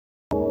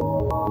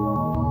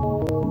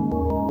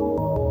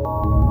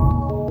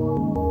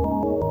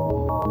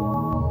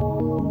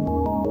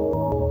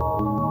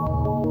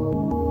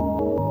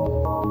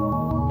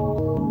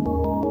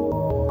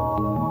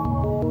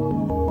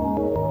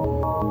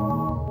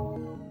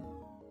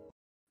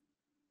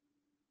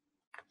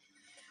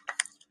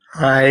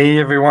Hi,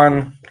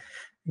 everyone.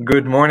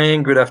 Good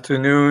morning, good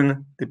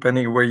afternoon,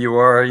 depending where you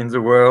are in the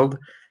world.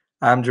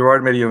 I'm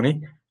Gerard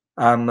Medioni.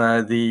 I'm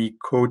the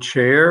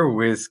co-chair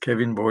with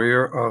Kevin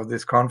Boyer of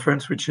this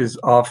conference, which is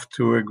off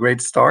to a great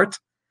start.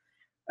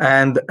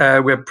 And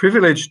we're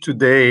privileged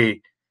today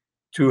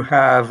to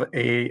have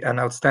an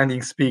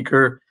outstanding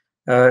speaker,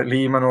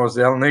 Lee Manuel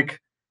Zelnick.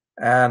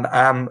 And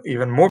I'm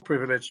even more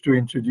privileged to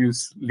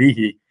introduce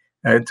Lee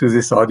to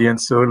this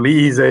audience. So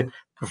Lee is a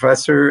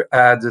professor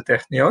at the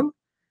Technion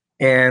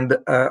and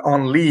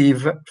on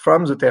leave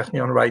from the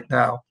Technion right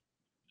now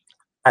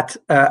at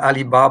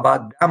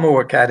Alibaba Damo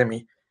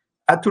Academy.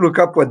 I had to look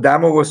up what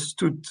Damo was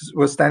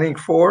standing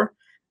for,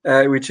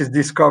 which is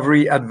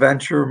Discovery,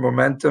 Adventure,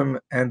 Momentum,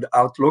 and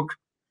Outlook.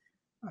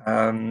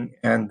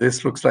 And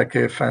this looks like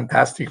a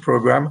fantastic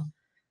program.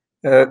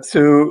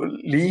 So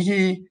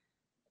Lee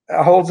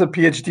holds a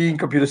PhD in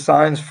computer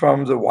science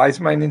from the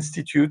Weizmann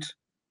Institute,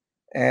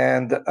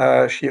 and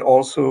she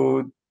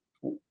also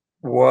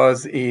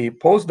was a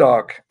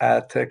postdoc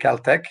at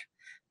Caltech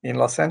in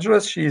Los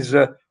Angeles. She's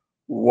a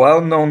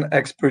well-known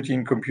expert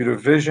in computer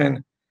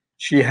vision.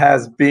 She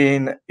has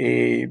been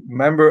a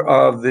member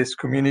of this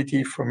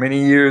community for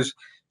many years.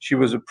 She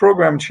was a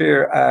program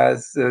chair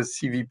as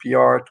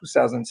CVPR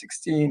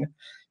 2016.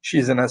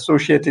 She's an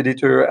associate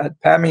editor at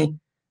PAMI.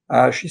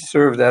 She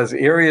served as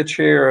area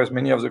chair as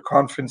many of the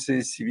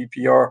conferences,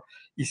 CVPR,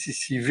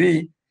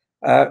 ECCV.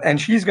 And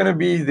she's going to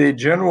be the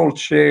general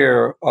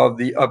chair of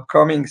the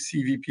upcoming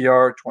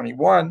CVPR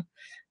 21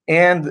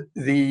 and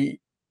the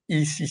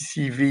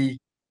ECCV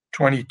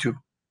 22.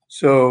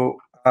 So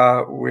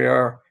we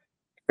are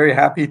very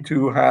happy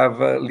to have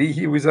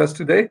Lihi with us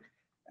today,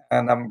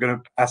 and I'm going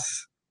to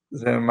pass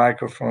the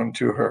microphone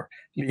to her.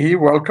 Lihi,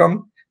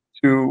 welcome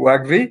to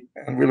WAGV,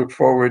 and we look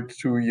forward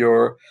to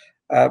your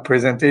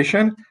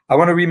presentation. I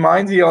want to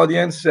remind the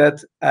audience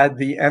that at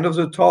the end of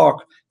the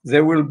talk,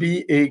 there will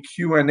be a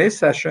Q&A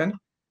session,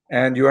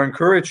 and you are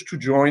encouraged to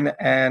join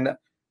and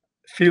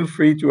feel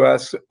free to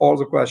ask all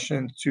the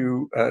questions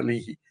to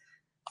Lihi.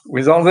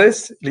 With all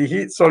this, Lihi,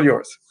 it's all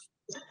yours.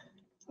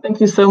 Thank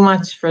you so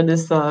much for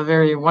this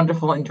very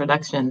wonderful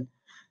introduction.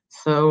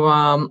 So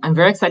I'm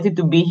very excited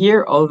to be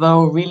here,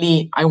 although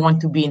really I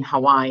want to be in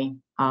Hawaii.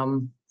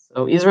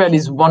 So Israel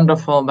is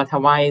wonderful, but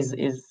Hawaii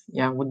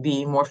would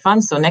be more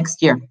fun. So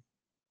next year.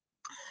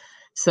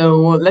 So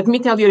let me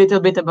tell you a little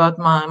bit about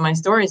my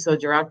story. So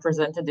Gerard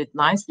presented it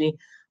nicely.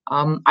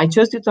 I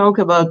chose to talk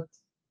about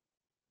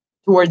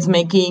towards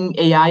making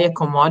AI a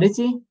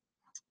commodity,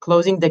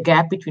 closing the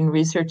gap between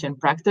research and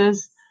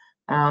practice.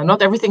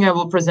 Not everything I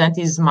will present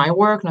is my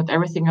work. Not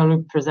everything I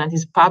will present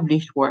is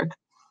published work,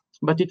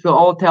 but it will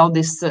all tell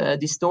this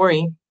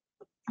story.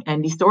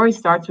 And the story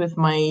starts with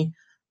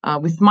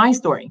my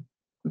story.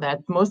 That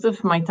most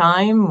of my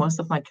time, most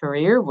of my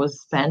career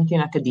was spent in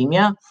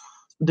academia,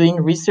 doing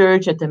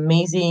research at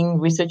amazing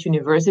research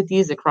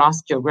universities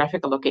across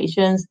geographical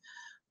locations.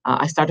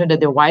 I started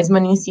at the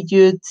Weizmann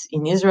Institute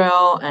in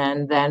Israel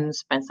and then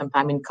spent some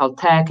time in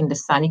Caltech in the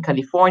sunny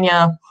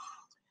California.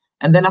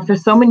 And then after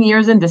so many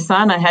years in the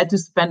sun, I had to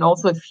spend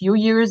also a few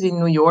years in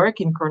New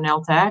York in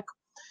Cornell Tech.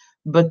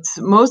 But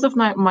most of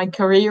my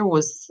career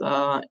was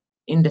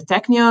in the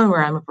Technion,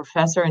 where I'm a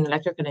professor in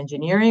electrical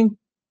engineering.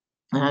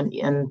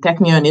 And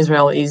Technion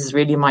Israel is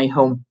really my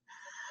home.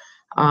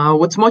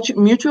 What's much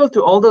mutual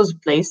to all those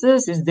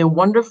places is the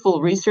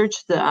wonderful research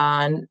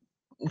and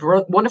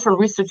wonderful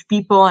research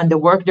people and the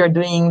work they're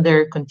doing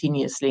there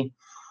continuously.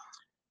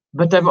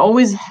 But I've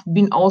always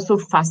been also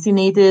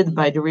fascinated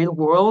by the real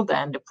world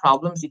and the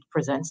problems it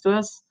presents to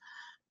us.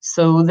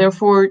 So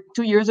therefore,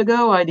 2 years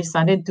ago, I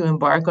decided to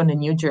embark on a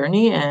new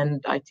journey,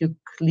 and I took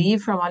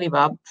leave from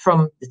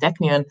the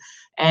Technion,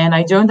 and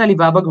I joined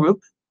Alibaba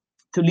Group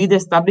to lead the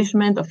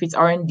establishment of its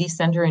R&D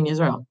center in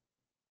Israel.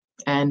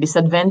 And this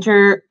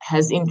adventure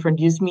has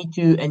introduced me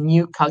to a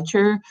new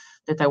culture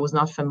that I was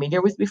not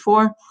familiar with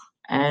before,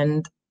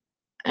 and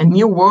a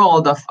new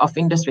world of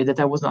industry that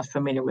I was not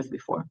familiar with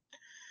before.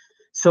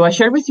 So I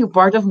shared with you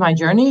part of my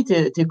journey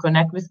to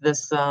connect with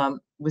this,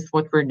 with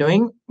what we're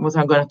doing, what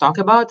I'm going to talk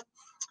about.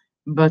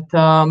 But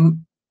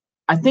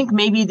I think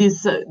maybe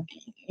this,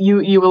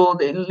 you will,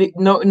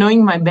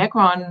 knowing my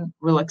background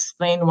will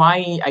explain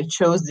why I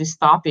chose this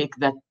topic,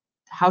 that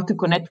how to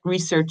connect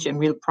research and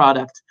real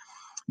product.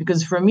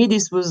 Because for me,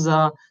 this was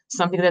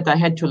something that I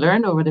had to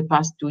learn over the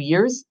past 2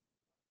 years.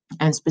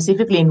 And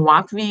specifically in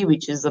WACV,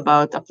 which is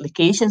about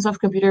applications of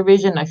computer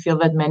vision, I feel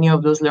that many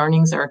of those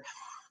learnings are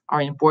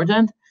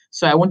important.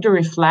 So I want to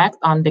reflect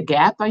on the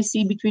gap I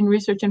see between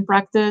research and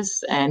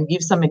practice and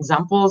give some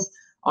examples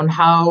on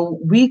how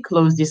we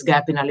close this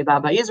gap in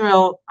Alibaba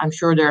Israel. I'm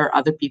sure there are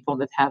other people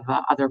that have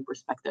other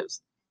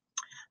perspectives.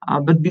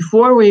 But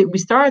before we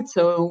start,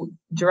 so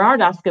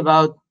Gerard asked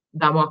about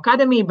Damo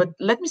Academy, but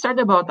let me start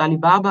about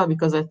Alibaba,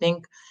 because I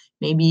think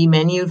maybe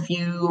many of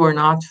you are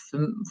not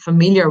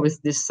familiar with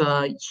this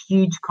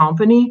huge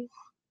company.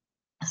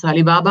 So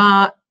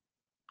Alibaba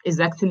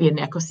is actually an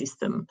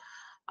ecosystem.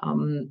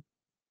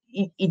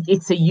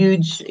 It's a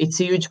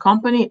huge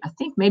company. I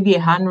think maybe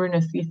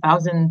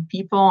 103,000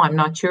 people. I'm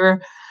not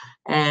sure.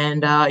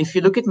 And if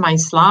you look at my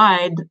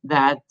slide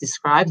that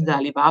describes the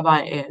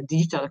Alibaba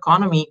digital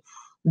economy,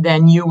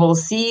 then you will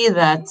see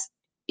that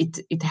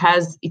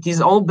it is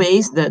all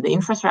based, the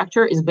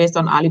infrastructure is based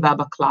on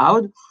Alibaba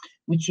Cloud,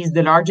 which is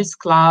the largest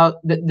cloud,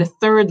 the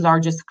third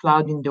largest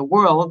cloud in the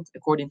world,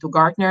 according to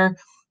Gartner,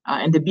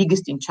 and the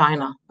biggest in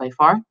China by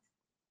far.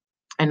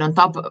 And on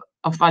top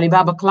of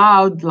Alibaba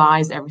Cloud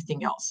lies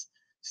everything else.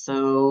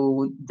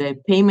 So the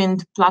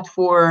payment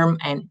platform,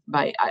 and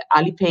by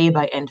Alipay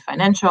by Ant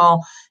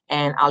Financial,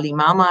 and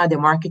Alimama, the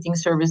marketing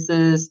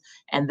services,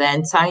 and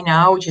then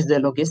Cainiao, which is the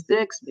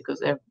logistics,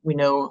 because we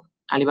know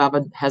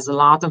Alibaba has a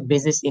lot of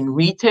business in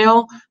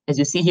retail. As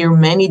you see here,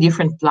 many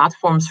different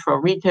platforms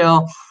for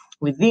retail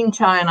within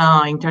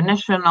China,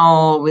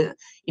 international,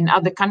 in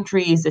other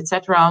countries,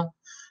 etc.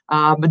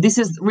 But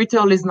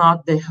retail is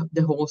not the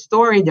whole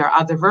story. There are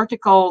other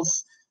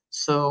verticals.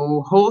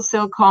 So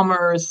wholesale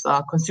commerce,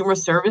 consumer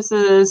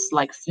services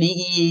like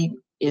Fligy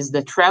is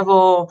the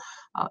travel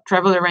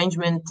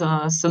arrangement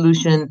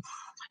solution,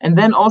 and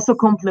then also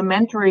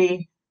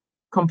complementary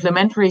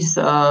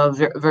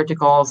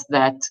verticals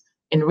that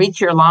enrich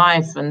your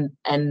life and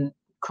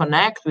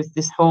connect with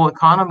this whole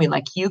economy,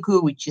 like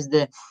Youku, which is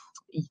the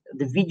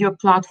video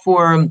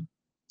platform,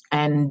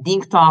 and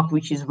DingTalk,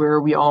 which is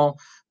where we all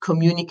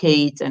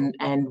communicate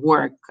and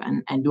work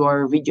and do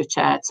our video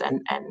chats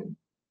and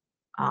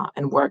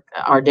work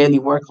our daily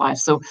work life.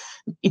 So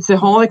it's a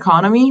whole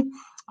economy.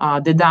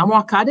 The Damo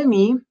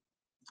Academy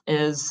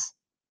is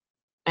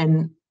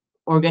an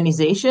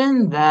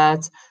organization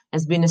that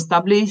has been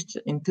established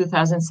in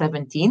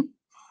 2017.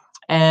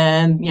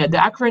 And yeah, the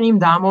acronym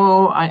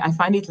Damo, I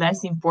find it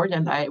less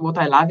important. What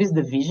I love is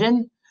the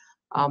vision.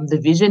 The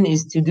vision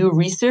is to do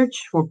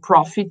research for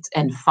profit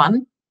and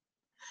fun.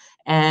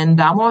 And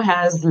Damo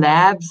has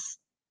labs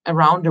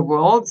around the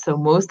world, so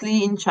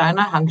mostly in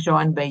China, Hangzhou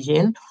and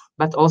Beijing,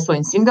 but also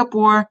in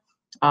Singapore,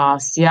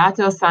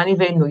 Seattle,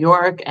 Sunnyvale, New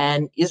York,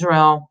 and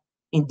Israel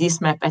in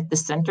this map at the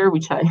center,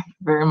 which I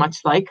very much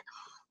like.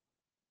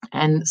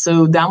 And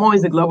so Damo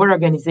is a global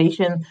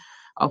organization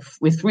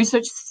with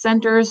research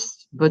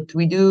centers, but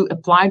we do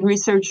applied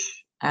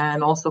research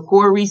and also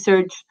core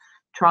research,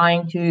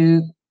 trying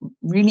to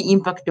really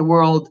impact the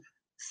world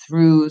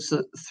through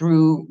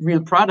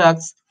real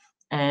products.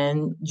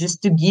 And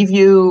just to give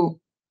you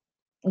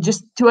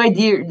just two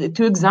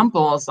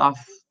examples of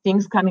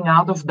things coming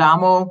out of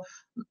Damo,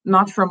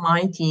 not from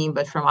my team,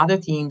 but from other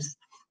teams.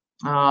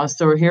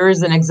 So here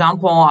is an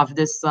example of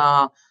this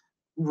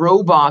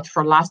robot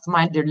for last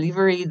mile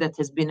delivery that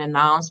has been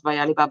announced by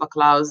Alibaba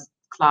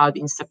Cloud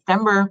in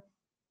September.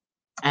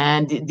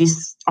 And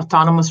this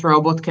autonomous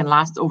robot can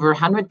last over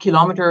 100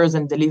 kilometers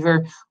and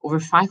deliver over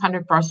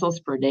 500 parcels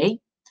per day.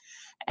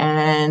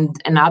 And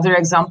another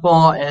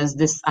example is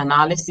this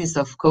analysis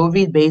of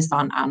COVID based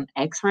on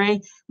X-ray,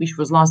 which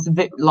was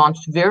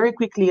launched very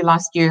quickly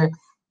last year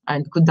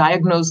and could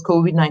diagnose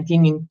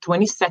COVID-19 in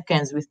 20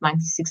 seconds with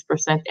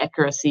 96%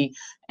 accuracy,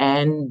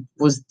 and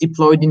was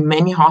deployed in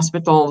many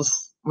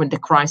hospitals when the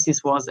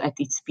crisis was at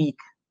its peak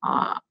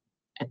a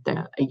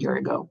year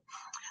ago.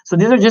 So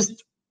these are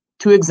just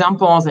two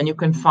examples, and you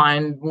can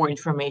find more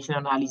information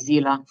on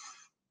Alizila.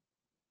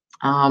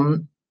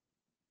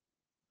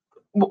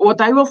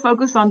 What I will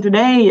focus on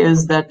today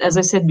is that, as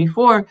I said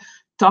before,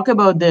 talk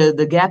about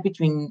the gap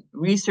between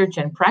research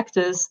and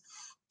practice,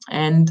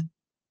 and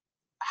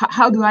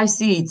how do I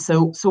see it?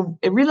 So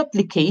a real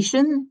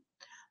application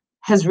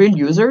has real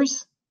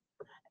users,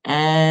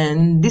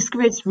 and this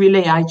creates real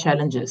AI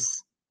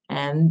challenges.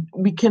 And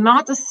we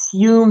cannot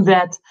assume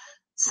that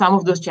some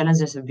of those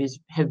challenges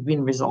have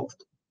been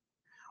resolved.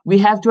 We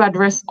have to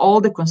address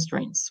all the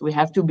constraints. We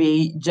have to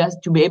be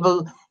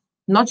able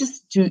not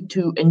just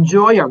to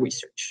enjoy our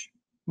research.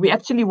 We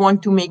actually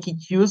want to make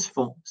it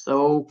useful.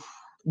 So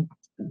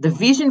the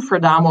vision for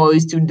Damo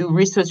is to do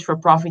research for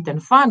profit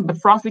and fun,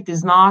 but profit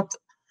is not,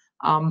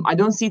 I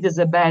don't see it as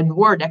a bad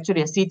word.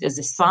 Actually, I see it as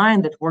a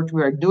sign that what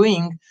we are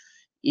doing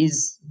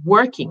is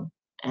working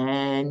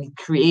and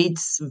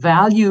creates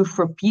value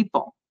for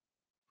people,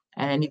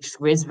 and it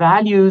creates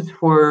values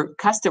for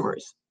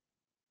customers.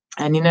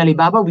 And in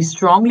Alibaba, we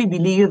strongly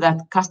believe that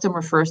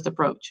customer first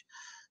approach.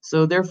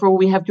 So therefore,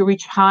 we have to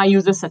reach high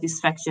user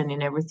satisfaction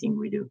in everything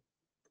we do.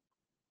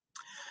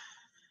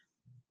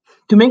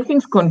 To make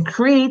things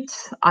concrete,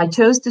 I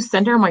chose to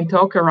center my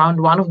talk around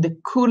one of the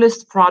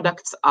coolest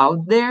products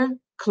out there,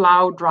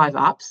 cloud drive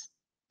apps.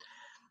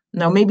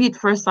 Now, maybe at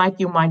first sight,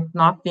 you might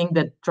not think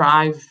that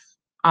drive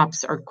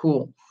apps are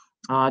cool.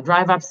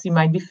 Drive apps you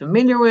might be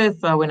familiar with.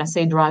 When I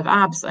say drive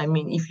apps, I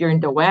mean, if you're in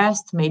the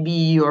West, maybe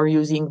you're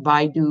using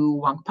Baidu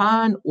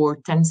Wangpan or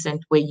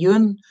Tencent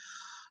Weiyun.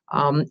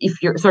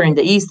 If you're in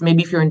the East,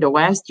 maybe if you're in the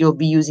West, you'll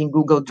be using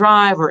Google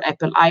Drive or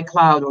Apple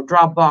iCloud or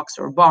Dropbox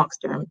or Box.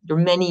 There are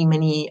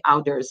many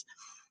others,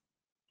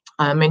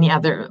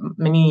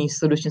 many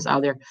solutions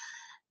out there.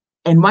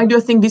 And why do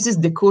I think this is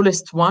the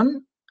coolest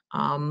one?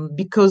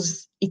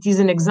 Because it is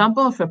an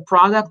example of a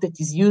product that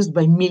is used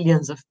by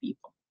millions of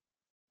people.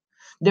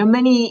 There are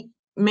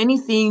many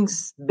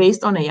things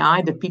based on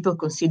AI that people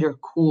consider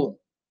cool,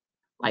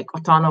 like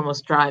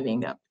autonomous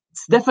driving.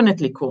 It's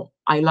definitely cool.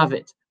 I love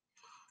it.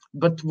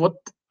 But what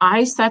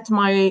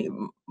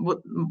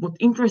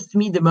interests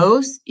me the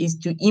most is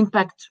to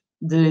impact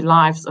the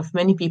lives of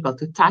many people,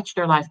 to touch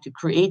their life, to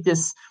create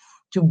this,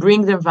 to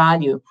bring them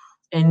value.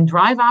 And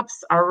drive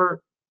apps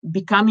are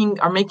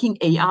making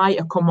AI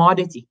a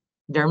commodity.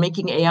 They're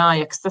making AI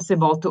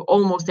accessible to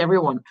almost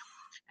everyone.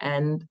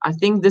 And I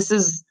think this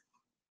is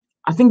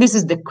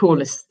the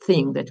coolest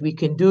thing, that we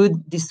can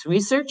do this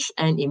research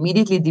and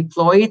immediately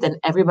deploy it, and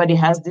everybody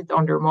has it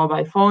on their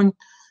mobile phone.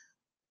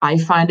 I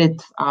find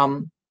it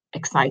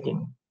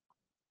exciting.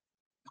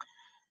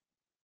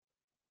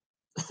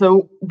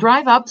 So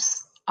drive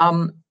apps.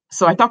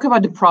 So I talk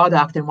about the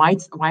product and why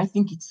I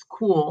think it's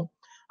cool.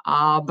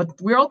 But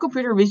we're all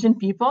computer vision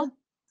people.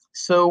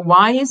 So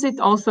why is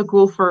it also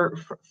cool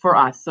for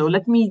us? So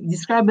let me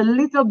describe a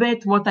little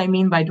bit what I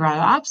mean by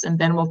drive apps, and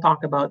then we'll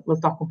talk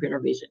computer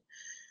vision.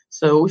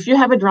 So if you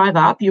have a drive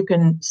app, you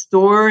can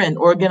store and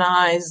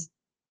organize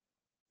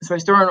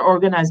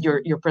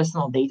your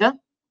personal data.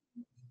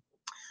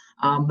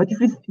 But if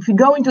we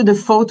go into the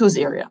photos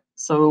area,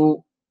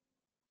 so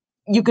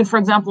you can, for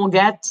example,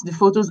 get the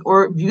photos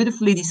or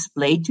beautifully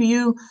displayed to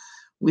you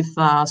with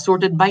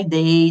sorted by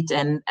date,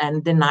 and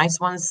the nice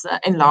ones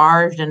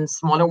enlarged, and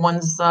smaller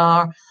ones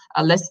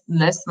less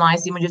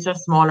nice images are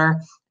smaller.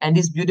 And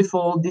this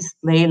beautiful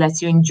display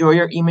lets you enjoy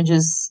your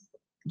images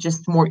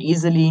just more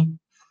easily.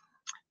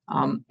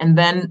 And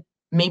then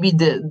maybe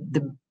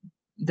the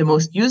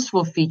most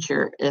useful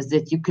feature is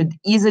that you could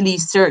easily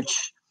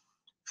search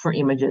for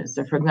images.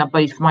 So for example,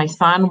 if my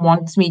son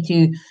wants me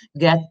to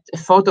get a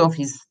photo of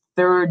his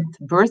 3rd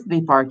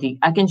birthday party,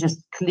 I can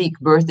just click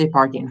birthday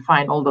party and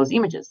find all those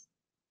images.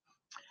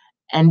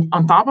 And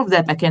on top of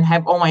that, I can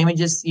have all my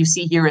images. You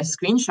see here a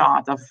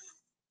screenshot of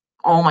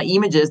all my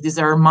images. These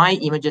are my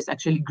images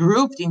actually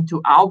grouped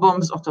into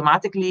albums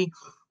automatically,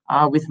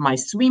 with my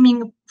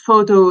swimming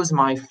photos,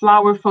 my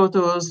flower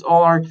photos,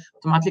 all are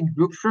automatically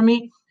grouped for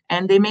me,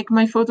 and they make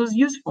my photos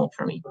useful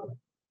for me.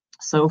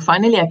 So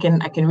finally, I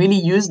can really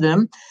use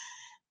them.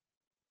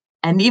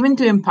 And even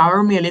to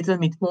empower me a little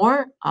bit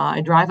more,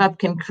 a drive app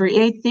can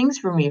create things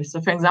for me. So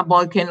for example,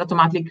 it can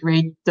automatically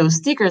create those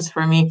stickers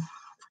for me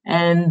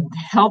and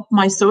help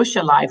my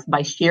social life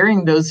by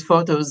sharing those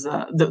photos,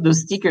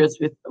 those stickers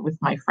with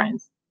my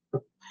friends.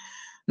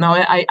 Now,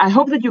 I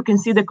hope that you can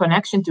see the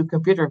connection to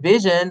computer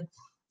vision.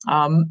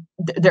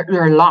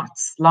 There are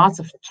lots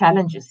of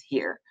challenges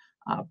here,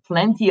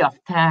 plenty of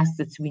tasks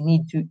that we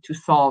need to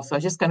solve. So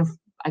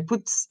I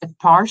put a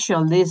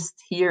partial list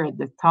here at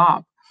the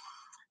top.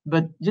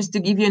 But just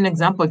to give you an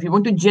example, if you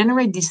want to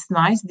generate this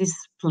nice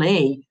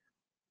display,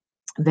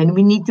 then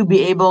we need to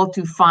be able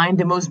to find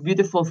the most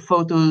beautiful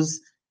photos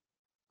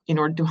in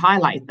order to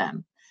highlight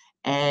them.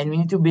 And we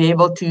need to be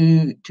able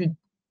to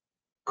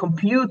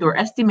compute or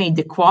estimate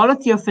the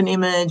quality of an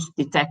image,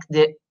 detect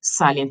the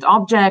salient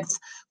objects,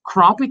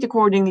 crop it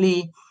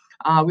accordingly.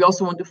 We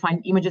also want to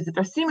find images that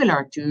are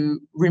similar,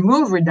 to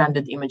remove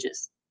redundant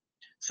images.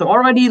 So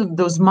already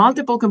those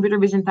multiple computer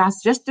vision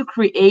tasks just to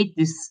create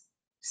this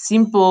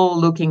simple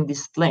looking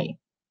display.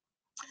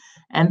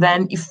 And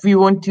then if you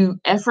want to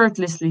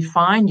effortlessly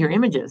find your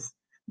images,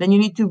 then you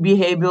need to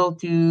be able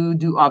to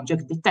do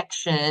object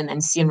detection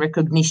and scene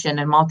recognition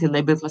and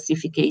multi-label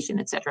classification,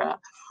 etc.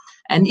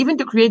 And even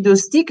to create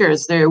those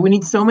stickers, we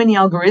need so many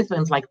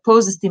algorithms like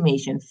pose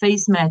estimation,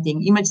 face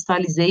matching, image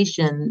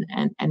stylization,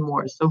 and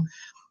more.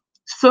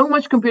 So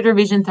much computer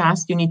vision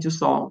tasks you need to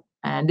solve.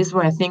 And this is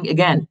why I think,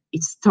 again,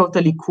 it's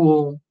totally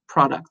cool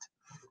product.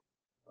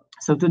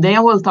 So today I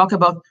will talk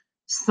about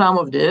some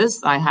of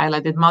this. I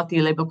highlighted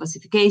multi-label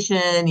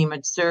classification,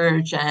 image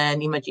search,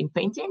 and image in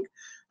painting.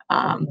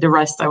 The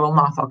rest I will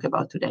not talk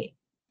about today.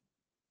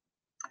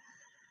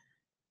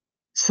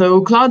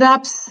 So cloud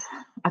apps,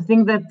 I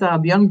think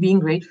that beyond being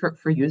great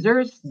for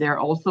users, they're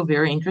also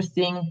very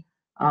interesting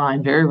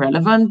and very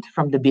relevant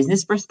from the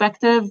business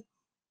perspective,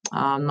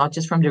 not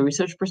just from the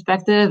research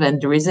perspective.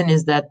 And the reason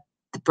is that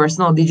the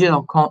personal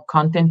digital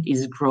content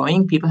is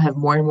growing. People have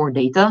more and more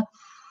data.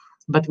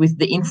 But with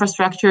the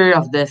infrastructure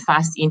of the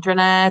fast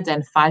internet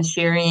and file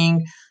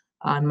sharing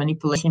and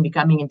manipulation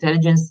becoming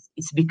intelligence,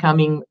 it's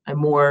becoming a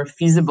more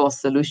feasible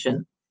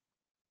solution.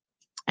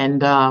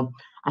 And I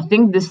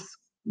think this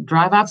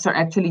drive apps are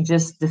actually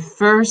just the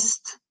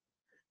first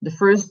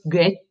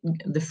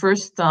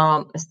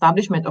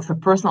establishment of a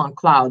personal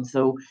cloud.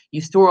 So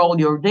you store all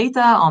your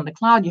data on the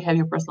cloud, you have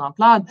your personal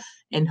cloud,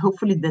 and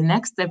hopefully the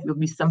next step will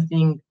be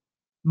something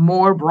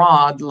more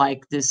broad,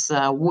 like this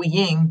Wu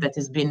Ying that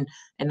has been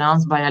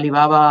announced by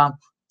Alibaba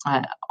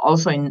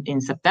also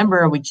in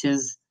September, which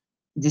is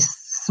this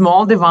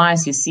small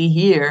device you see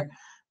here,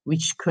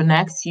 which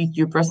connects you to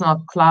your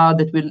personal cloud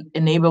that will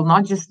enable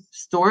not just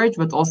storage,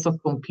 but also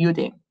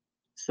computing.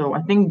 So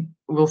I think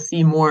we'll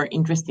see more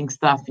interesting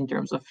stuff in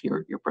terms of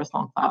your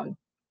personal cloud.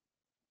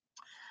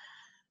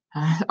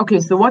 Okay,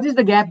 so what is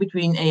the gap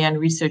between AI and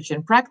research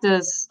and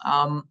practice?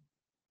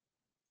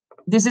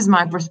 This is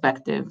my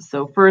perspective.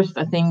 So first,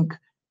 I think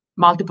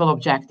multiple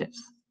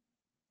objectives.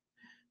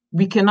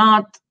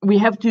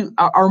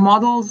 Our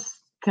models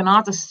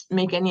cannot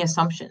make any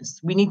assumptions.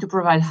 We need to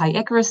provide high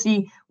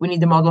accuracy. We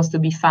need the models to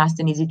be fast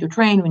and easy to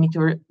train. We need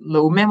to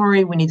low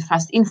memory. We need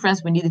fast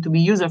inference. We need it to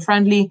be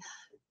user-friendly,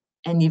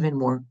 and even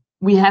more.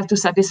 We have to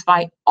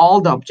satisfy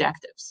all the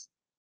objectives.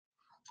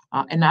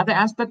 Another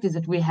aspect is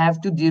that we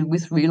have to deal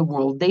with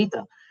real-world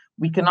data.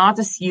 We cannot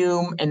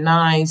assume a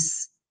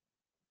nice,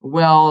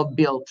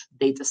 well-built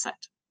data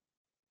set.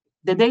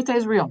 The data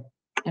is real,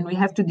 and we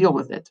have to deal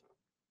with it.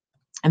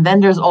 And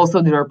then there's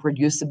also the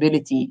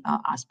reproducibility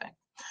aspect.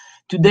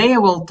 Today, I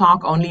will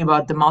talk only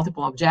about the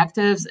multiple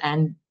objectives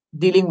and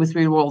dealing with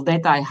real-world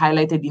data. I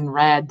highlighted in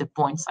red the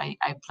points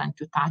I plan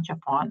to touch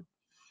upon.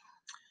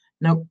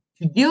 Now,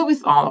 to deal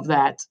with all of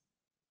that,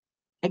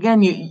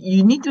 again,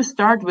 you need to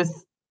start with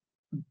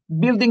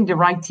building the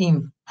right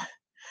team.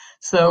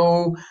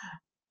 So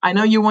I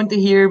know you want to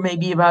hear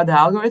maybe about the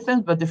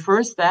algorithms, but the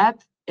first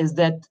step is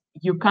that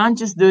you can't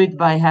just do it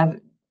by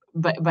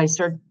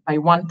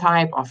one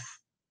type of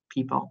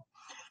people.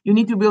 You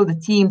need to build a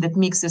team that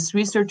mixes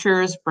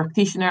researchers,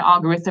 practitioner,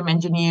 algorithm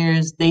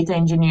engineers, data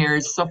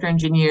engineers, software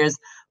engineers,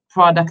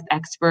 product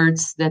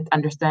experts that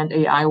understand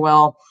AI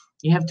well.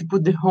 You have to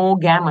put the whole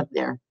gamut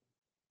there.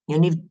 You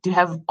need to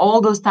have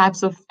all those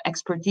types of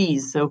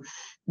expertise. So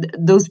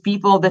those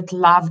people that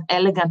love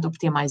elegant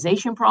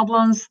optimization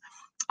problems,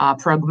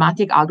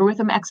 pragmatic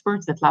algorithm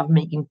experts that love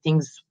making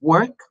things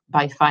work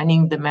by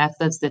finding the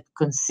methods that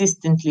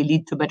consistently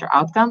lead to better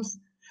outcomes.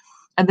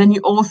 And then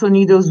you also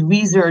need those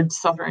wizard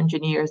software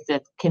engineers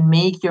that can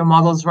make your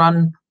models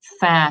run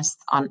fast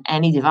on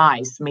any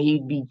device, may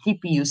it be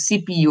GPU,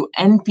 CPU,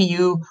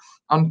 NPU,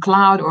 on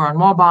cloud or on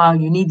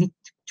mobile. You need it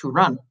to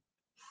run.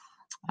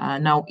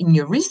 Now, in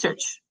your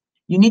research,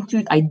 you need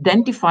to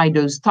identify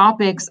those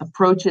topics,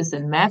 approaches,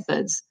 and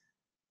methods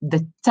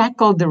that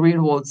tackle the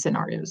real-world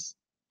scenarios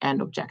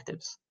and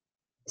objectives.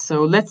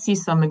 So let's see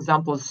some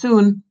examples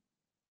soon.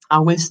 I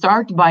will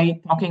start by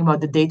talking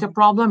about the data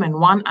problem and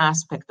one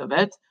aspect of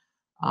it,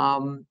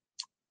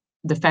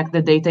 the fact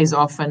that data is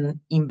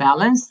often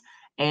imbalanced.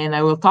 And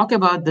I will talk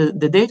about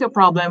the data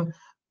problem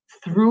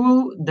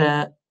through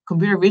the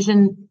computer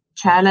vision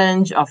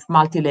challenge of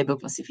multi-label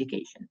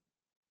classification.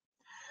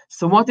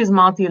 So what is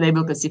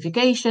multi-label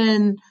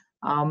classification?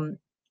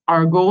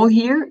 Our goal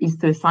here is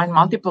to assign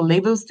multiple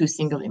labels to a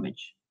single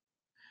image.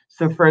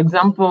 So for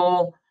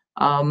example,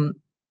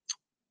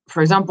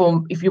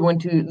 if you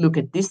want to look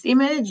at this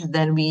image,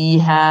 then we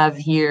have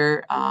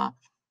here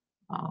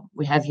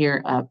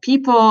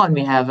people, and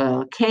we have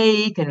a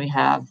cake, and we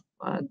have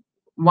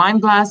wine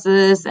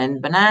glasses,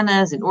 and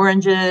bananas, and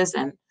oranges,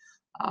 and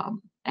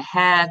a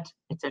hat,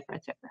 etc.,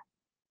 etc.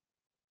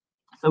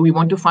 So we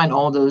want to find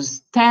all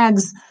those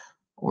tags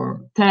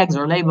or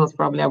labels.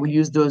 Probably I will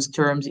use those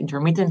terms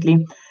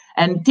intermittently.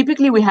 And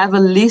typically we have a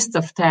list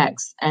of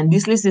tags, and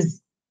this list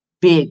is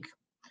big.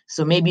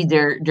 So maybe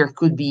there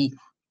could be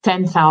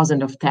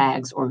 10,000 of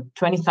tags or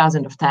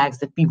 20,000 of tags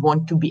that we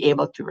want to be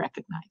able to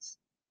recognize.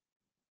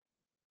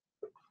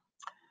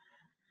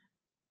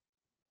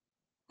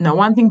 Now,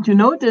 one thing to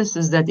notice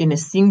is that in a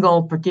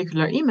single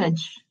particular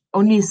image,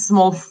 only a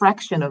small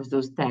fraction of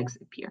those tags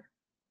appear.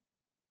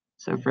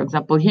 So for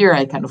example, here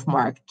I kind of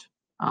marked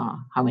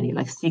how many,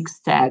 like 6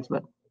 tags,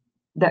 but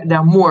there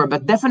are more,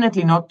 but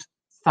definitely not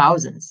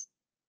thousands.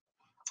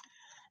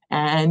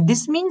 And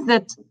this means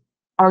that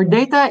our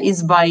data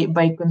is by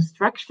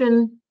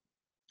construction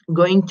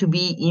going to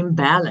be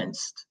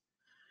imbalanced.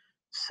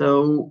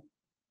 So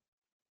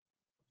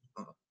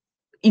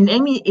in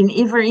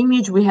every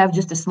image, we have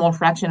just a small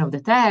fraction of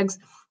the tags.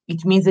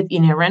 It means that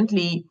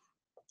inherently,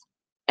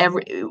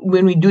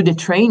 when we do the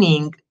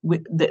training,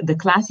 the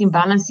class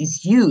imbalance is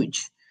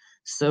huge.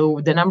 So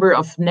the number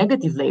of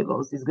negative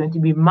labels is going to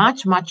be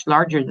much, much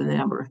larger than the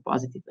number of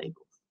positive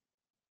labels.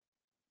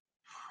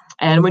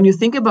 And when you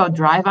think about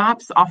Drive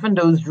apps, often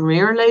those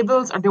rare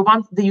labels are the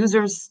ones the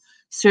users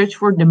search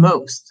for the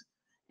most.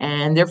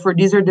 And therefore,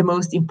 these are the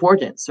most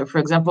important. So for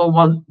example,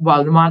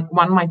 while one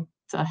might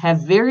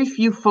have very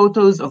few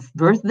photos of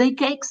birthday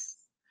cakes,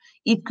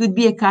 it could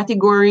be a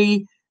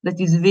category that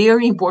is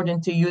very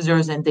important to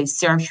users and they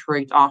search for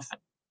it often.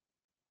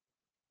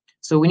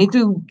 So we need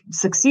to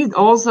succeed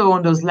also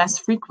on those less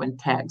frequent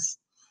tags.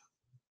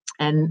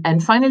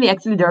 And finally,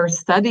 actually, there are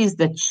studies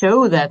that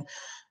show that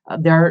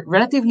there are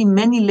relatively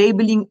many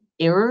labeling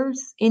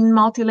errors in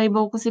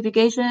multi-label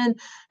classification.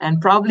 And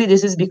probably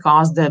this is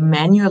because the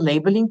manual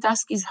labeling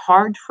task is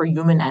hard for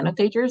human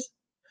annotators.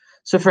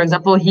 So for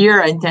example,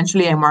 here,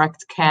 intentionally, I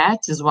marked cat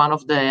as one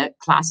of the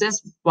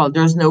classes. Well,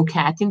 there's no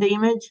cat in the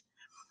image.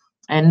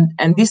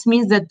 And this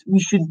means that we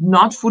should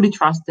not fully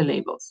trust the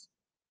labels.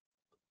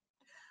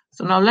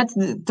 So now let's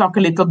talk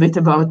a little bit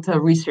about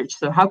research.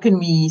 So how can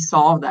we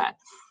solve that?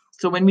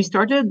 So when we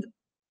started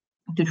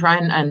to try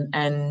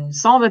and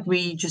solve it,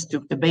 we just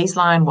took the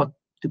baseline. What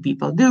do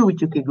people do? We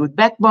took a good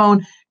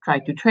backbone,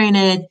 tried to train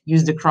it,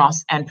 used the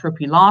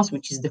cross-entropy loss,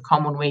 which is the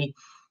common way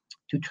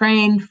to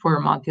train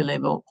for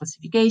multi-label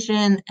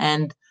classification.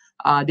 And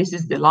this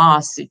is the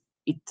loss.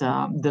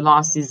 The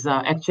loss is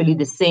actually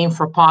the same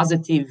for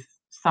positive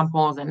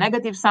samples and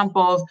negative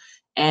samples,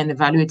 and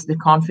evaluates the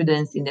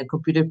confidence in the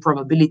computed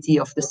probability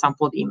of the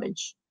sampled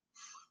image.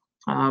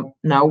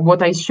 Now,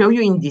 what I show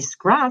you in this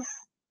graph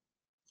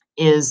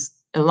is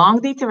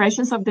along the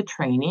iterations of the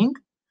training,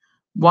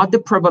 what the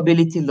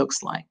probability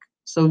looks like.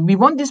 So we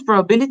want this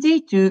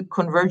probability to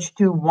converge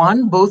to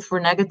 1, both for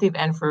negative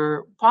and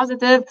for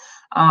positive.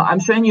 I'm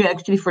showing you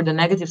actually for the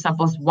negative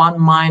samples 1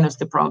 minus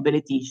the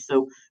probability.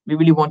 So we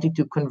really want it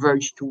to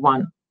converge to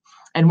 1.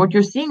 And what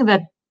you're seeing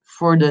that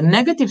for the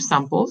negative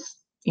samples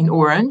in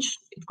orange,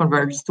 it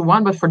converges to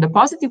 1, but for the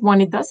positive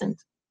one, it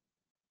doesn't.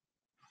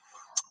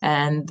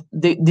 And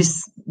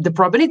the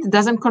probability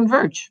doesn't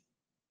converge.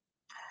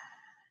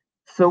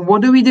 So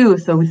what do we do?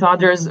 So we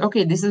thought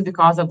okay, this is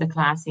because of the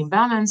class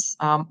imbalance.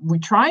 We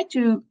try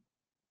to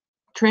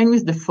train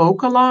with the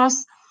focal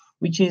loss,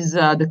 which is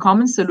the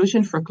common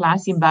solution for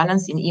class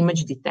imbalance in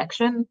image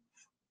detection.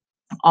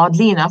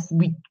 Oddly enough,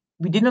 we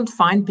didn't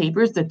find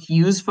papers that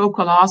use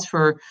focal loss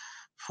for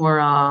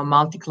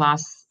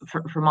multi-class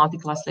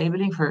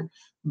labeling.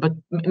 But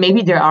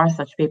maybe there are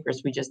such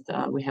papers.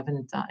 We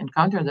haven't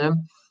encountered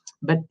them.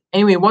 But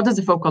anyway, what does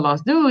the focal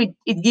loss do?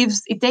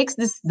 It takes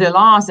the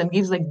loss and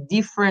gives like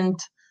different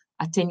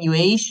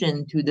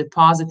attenuation to the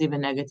positive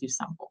and negative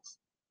samples.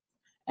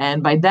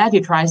 And by that,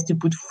 it tries to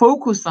put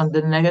focus on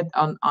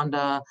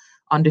the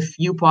on the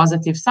few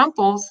positive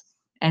samples.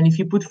 And if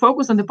you put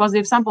focus on the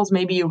positive samples,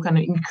 maybe you can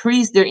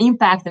increase their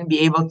impact and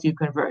be able to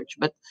converge.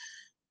 But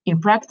in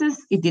practice,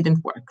 it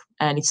didn't work,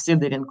 and it still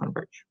didn't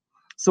converge.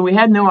 So we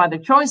had no other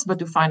choice but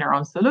to find our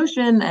own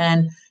solution.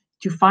 And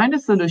to find a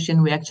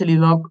solution,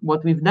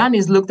 what we've done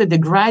is looked at the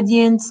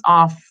gradients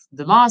of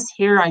the loss.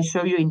 Here I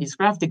show you in this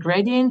graph the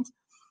gradient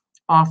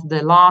of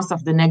the loss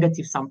of the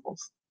negative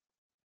samples.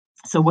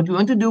 So what we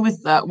want to do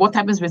with what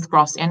happens with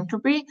cross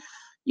entropy,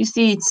 you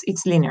see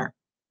it's linear,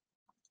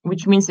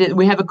 which means that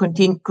we have a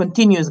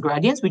continuous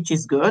gradients, which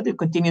is good. The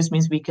continuous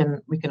means we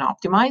can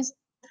optimize.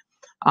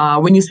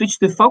 When you switch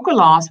to focal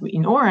loss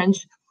in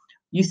orange,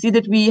 you see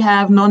that we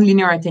have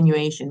nonlinear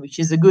attenuation, which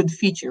is a good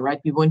feature, right?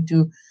 We want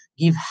to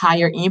give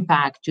higher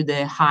impact to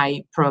the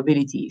high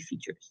probability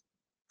features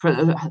for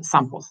the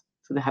samples,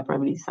 so the high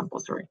probability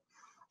samples, sorry.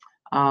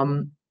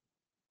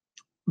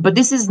 But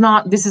this is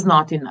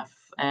not enough,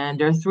 and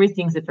there are 3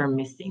 things that are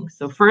missing.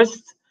 So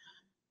first,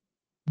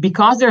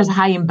 because there's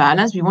high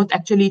imbalance, we want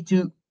actually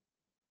to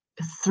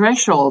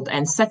threshold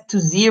and set to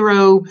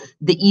 0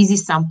 the easy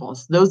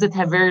samples. Those that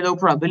have very low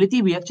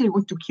probability, we actually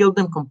want to kill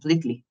them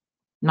completely,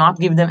 not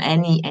give them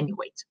any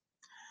weight.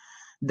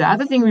 The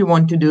other thing we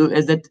want to do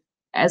is that,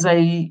 as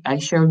I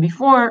shared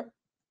before,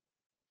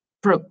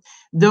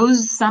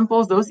 those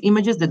samples, those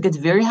images that get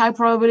very high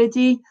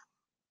probability,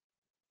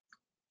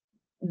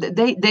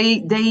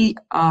 they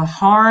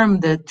harm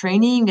the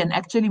training, and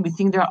actually we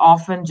think they're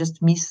often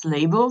just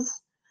mislabels.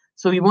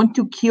 So we want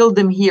to kill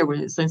them here.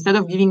 So instead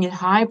of giving it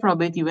high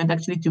probability, we want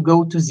actually to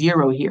go to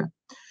 0 here.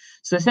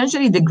 So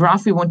essentially the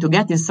graph we want to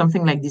get is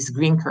something like this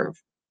green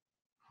curve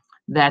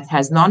that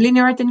has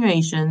nonlinear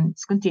attenuation,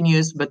 it's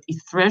continuous, but it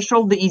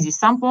thresholds the easy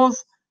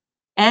samples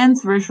and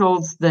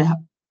thresholds the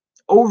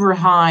over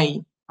high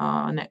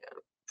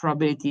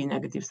probability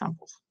negative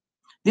samples.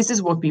 This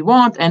is what we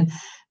want, and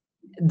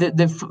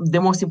the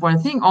most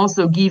important thing,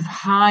 also give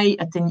high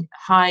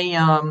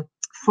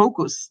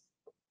focus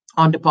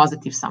on the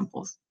positive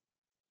samples.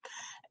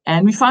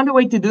 And we found a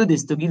way to do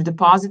this, to give the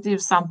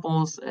positive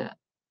samples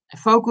a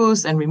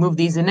focus and remove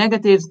these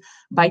negatives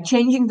by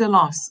changing the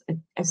loss,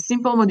 a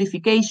simple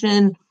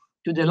modification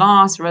to the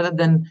loss, rather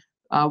than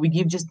we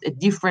give just a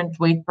different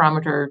weight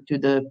parameter to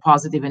the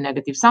positive and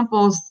negative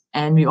samples.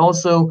 And we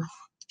also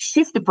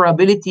shift the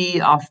probability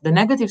of the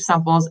negative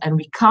samples, and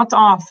we cut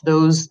off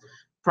those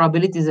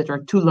probabilities that are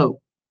too low,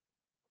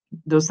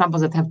 those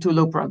samples that have too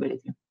low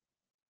probability.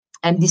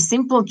 And this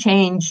simple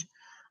change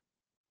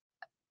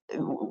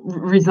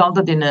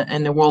resulted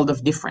in a world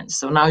of difference.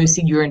 So now you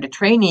see during the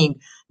training,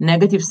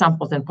 negative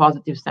samples and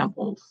positive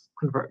samples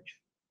converge.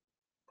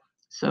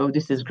 So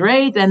this is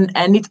great,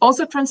 and it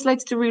also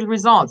translates to real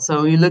results.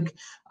 So you look,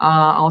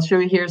 I'll show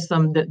you here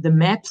the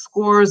map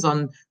scores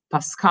on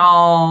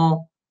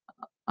Pascal,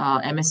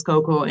 MS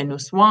Coco, and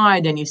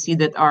NUS-Wide, and you see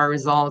that our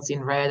results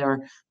in red are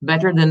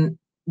better than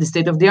the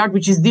state of the art,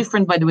 which is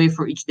different, by the way,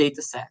 for each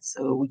data set.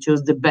 So we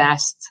chose the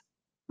best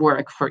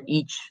work for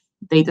each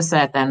data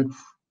set and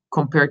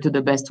compared to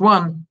the best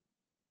one,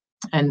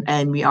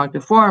 and we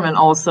outperform. And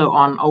also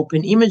on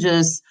open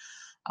images,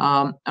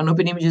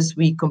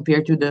 we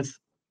compare to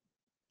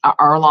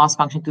our loss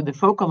function to the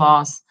focal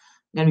loss,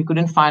 and we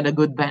couldn't find a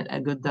good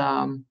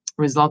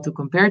result to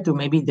compare to.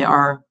 Maybe there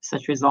are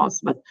such results,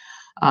 but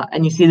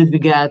and you see that we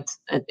get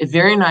a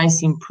very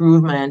nice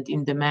improvement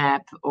in the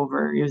map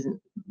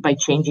by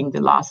changing the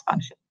loss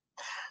function.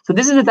 So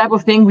this is the type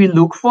of thing we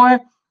look for.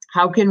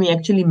 How can we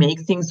actually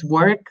make things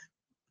work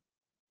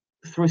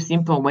through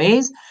simple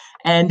ways?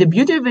 And the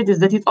beauty of it is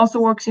that it also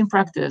works in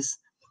practice.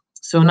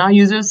 So now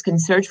users can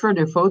search for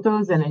their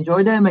photos and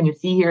enjoy them. And you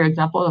see here an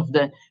example of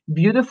the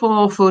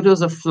beautiful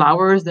photos of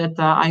flowers that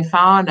I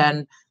found.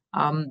 And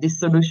this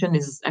solution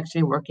is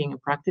actually working in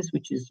practice,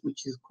 which is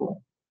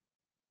cool.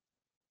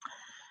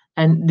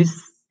 And this,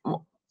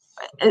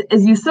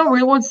 as you saw,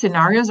 real-world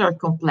scenarios are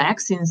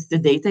complex since the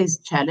data is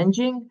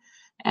challenging.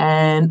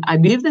 And I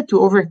believe that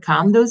to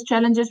overcome those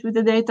challenges with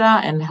the data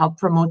and help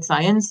promote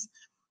science,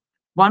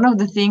 one of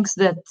the things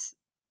that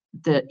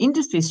the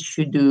industries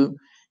should do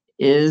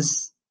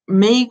is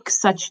make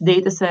such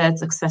data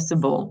sets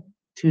accessible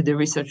to the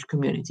research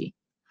community.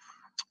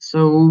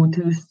 So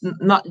to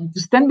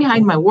stand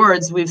behind my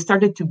words, we've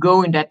started to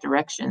go in that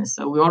direction.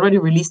 So we already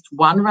released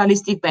one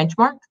realistic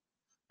benchmark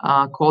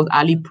called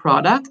Ali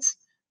Products.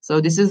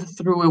 So this is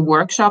through a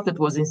workshop that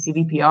was in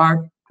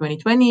CVPR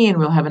 2020, and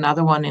we'll have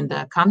another one in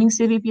the coming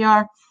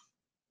CVPR.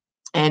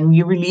 And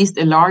we released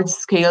a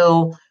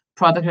large-scale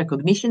product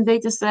recognition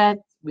data set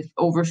with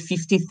over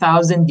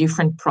 50,000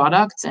 different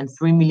products and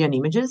 3 million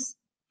images.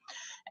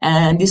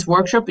 And this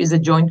workshop is a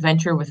joint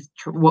venture with,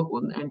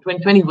 in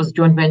 2020 was a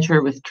joint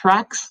venture with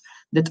Trax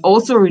that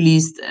also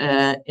released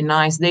a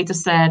nice data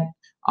set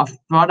of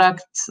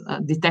product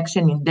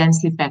detection in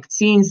densely packed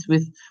scenes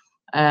with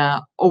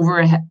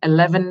over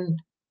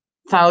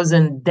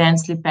 11,000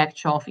 densely packed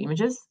shelf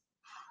images.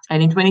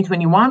 And in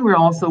 2021, we're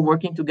also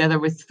working together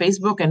with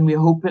Facebook, and we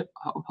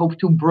hope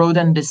to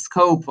broaden the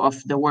scope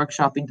of the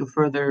workshop into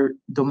further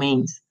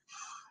domains.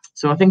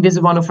 So I think this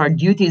is one of our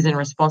duties and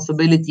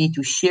responsibility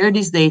to share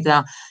this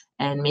data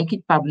and make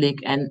it public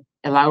and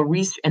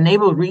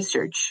enable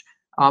research,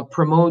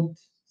 promote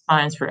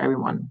science for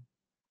everyone.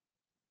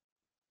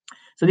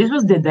 So this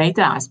was the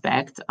data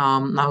aspect.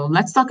 Now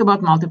let's talk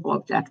about multiple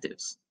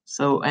objectives.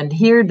 So, and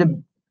here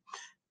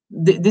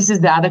this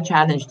is the other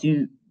challenge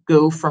to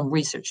go from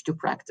research to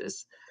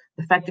practice.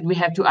 The fact that we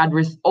have to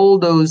address all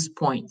those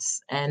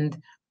points. And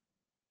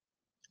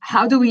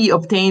how do we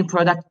obtain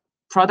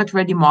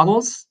product-ready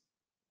models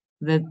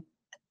that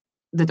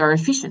are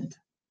efficient?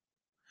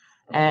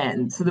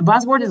 And so the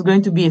buzzword is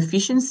going to be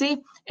efficiency,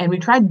 and we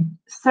tried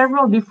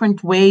several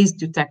different ways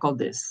to tackle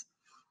this.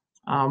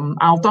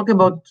 I'll talk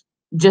about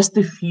just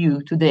a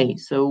few today.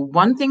 So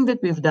one thing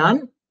that we've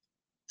done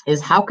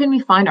is how can we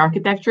find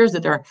architectures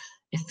that are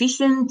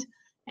efficient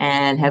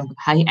and have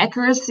high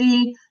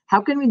accuracy?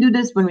 How can we do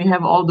this when we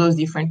have all those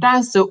different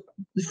tasks? So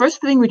the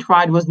first thing we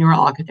tried was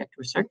neural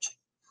architecture search.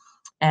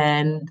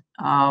 And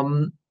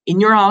in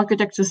neural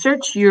architecture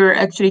search, you're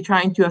actually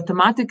trying to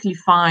automatically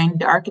find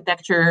the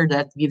architecture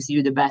that gives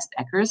you the best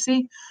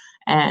accuracy.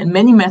 And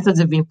many methods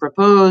have been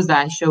proposed.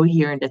 I show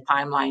here in the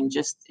timeline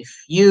just a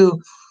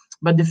few.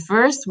 But the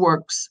first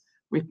works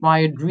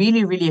required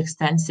really, really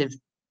extensive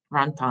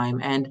runtime.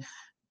 And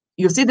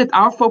you'll see that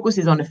our focus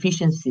is on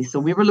efficiency. So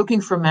we were looking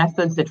for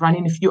methods that run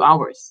in a few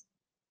hours,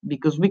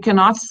 because we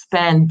cannot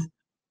spend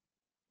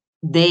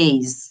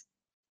days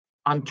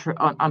on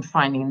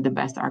finding the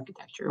best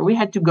architecture. We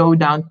had to go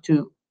down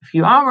to a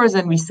few hours,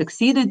 and we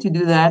succeeded to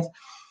do that.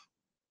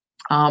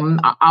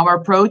 Our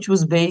approach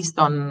was based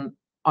on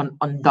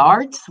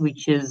DARTs,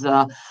 which is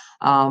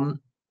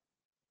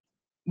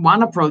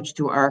one approach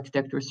to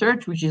architecture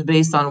search, which is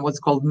based on what's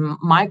called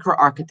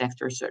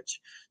micro-architecture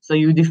search. So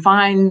you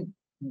define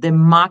the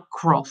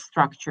macro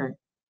structure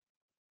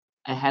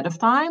ahead of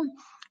time.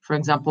 For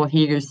example,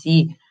 here you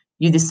see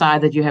you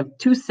decide that you have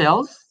two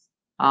cells,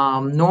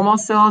 normal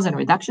cells and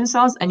reduction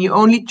cells, and you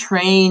only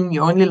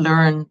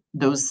learn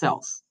those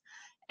cells.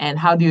 And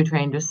how do you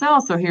train the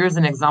cells? So here's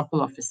an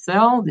example of a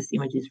cell. This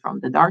image is from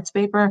the DARTS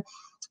paper.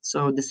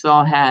 So the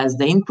cell has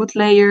the input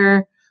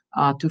layer,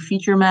 two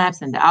feature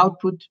maps, and the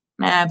output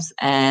maps,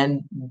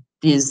 and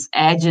these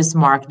edges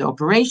mark the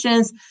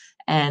operations,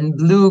 and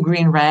blue,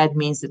 green, red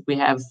means that we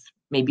have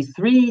maybe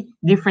 3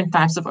 different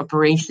types of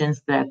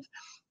operations that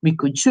we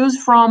could choose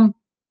from.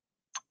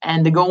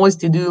 And the goal is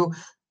to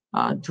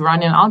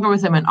run an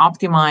algorithm and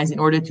optimize in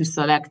order to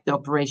select the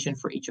operation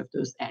for each of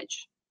those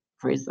edges.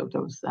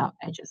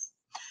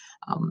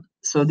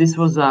 So this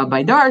was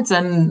by DARTS,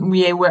 and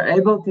we were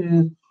able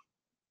to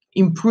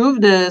improve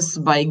this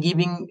by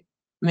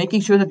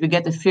making sure that we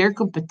get a fair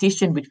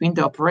competition between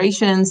the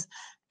operations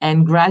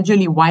and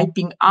gradually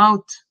wiping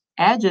out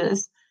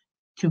edges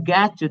to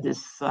get to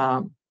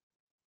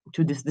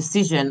this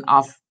decision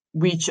of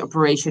which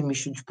operation we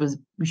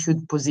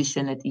should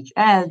position at each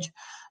edge.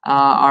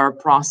 Our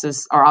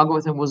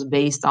algorithm was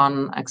based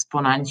on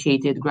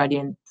exponentiated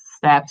gradient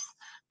steps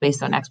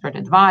based on expert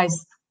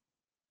advice.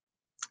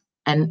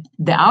 And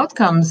the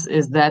outcomes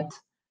is that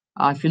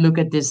if you look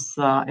at this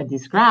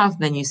graph,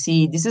 then you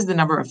see this is the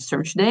number of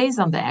search days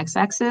on the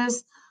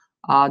x-axis.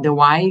 The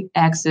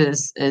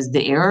y-axis is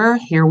the error.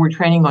 Here we're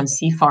training on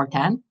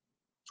CFAR10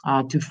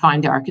 to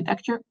find the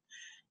architecture.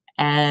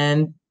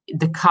 And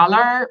the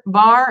color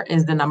bar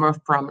is the number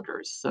of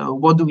parameters. So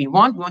what do we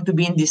want? We want to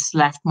be in this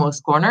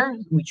leftmost corner,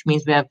 which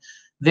means we have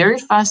very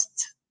fast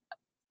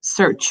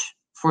search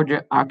for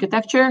the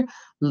architecture,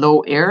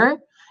 low error,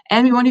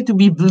 and we want it to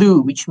be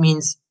blue, which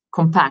means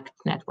compact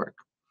network.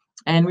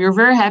 And we were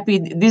very happy.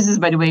 This is,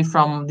 by the way,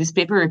 from this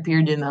paper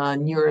appeared in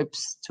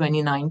NeurIPS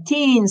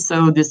 2019.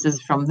 So this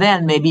is from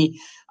then. Maybe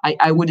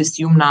I would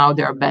assume now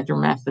there are better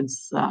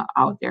methods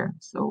out there.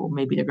 So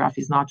maybe the graph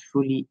is not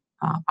fully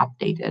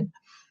updated.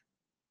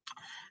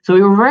 So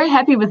we were very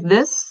happy with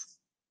this.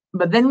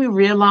 But then we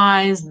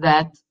realized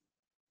that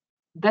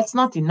that's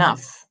not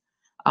enough.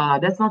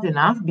 That's not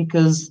enough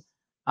because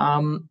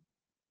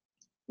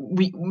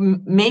we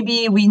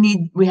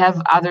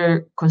have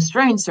other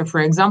constraints. So for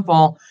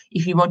example,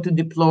 if you want to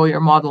deploy your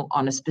model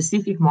on a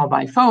specific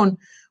mobile phone,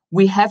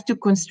 we have to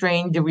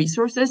constrain the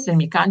resources, and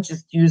we can't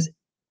just use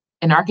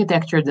an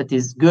architecture that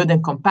is good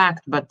and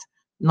compact, but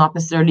not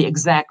necessarily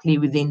exactly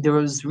within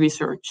those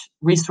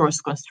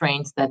resource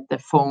constraints that the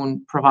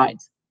phone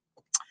provides.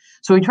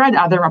 So we tried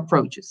other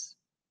approaches.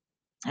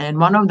 And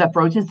one of the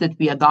approaches that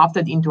we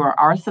adopted into our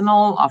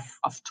arsenal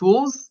of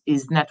tools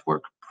is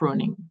network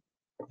pruning.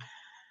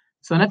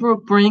 So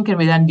network pruning can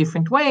be done in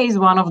different ways.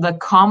 One of the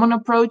common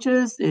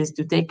approaches is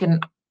to take an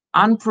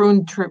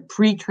unpruned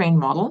pre-trained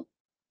model,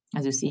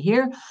 as you see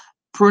here,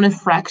 prune a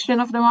fraction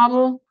of the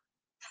model,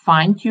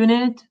 fine-tune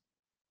it,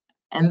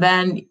 and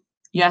then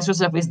you ask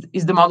yourself,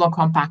 is the model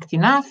compact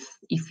enough?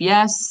 If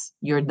yes,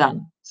 you're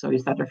done. So you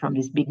started from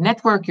this big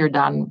network, you're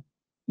done,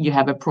 you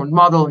have a pruned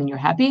model and you're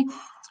happy.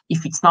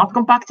 If it's not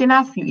compact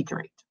enough, you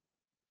iterate.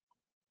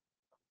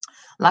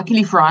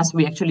 Luckily for us,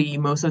 we actually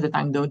most of the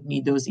time don't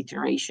need those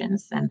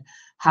iterations. And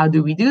how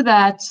do we do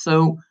that?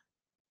 So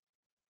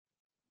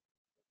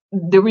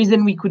the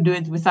reason we could do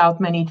it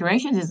without many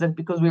iterations is that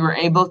because we were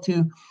able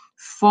to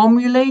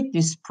formulate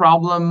this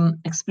problem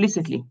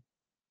explicitly.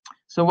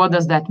 So what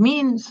does that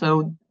mean?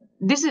 So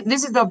this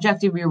is the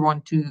objective we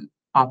want to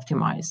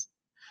optimize.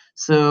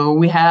 So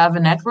we have a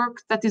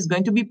network that is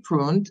going to be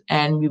pruned,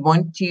 and we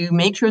want to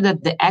make sure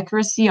that the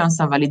accuracy on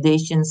some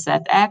validation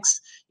set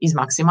X is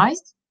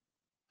maximized.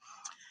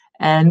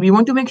 And we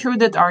want to make sure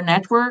that our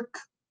network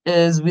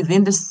is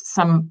within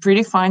some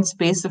predefined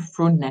space of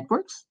pruned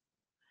networks.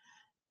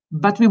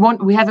 But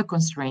we have a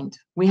constraint.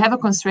 We have a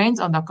constraint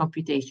on the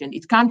computation.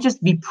 It can't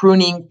just be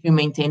pruning to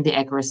maintain the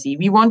accuracy.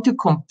 We want to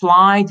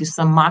comply to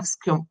some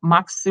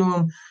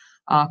maximum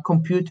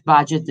compute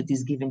budget that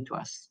is given to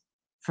us,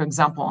 for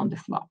example, on the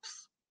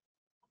flops.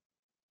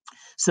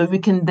 So we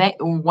can,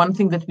 one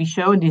thing that we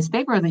show in this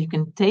paper, that you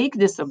can take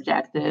this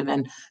objective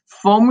and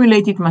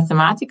formulate it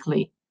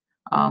mathematically.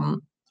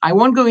 I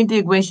won't go into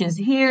equations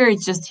here,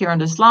 it's just here on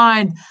the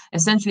slide.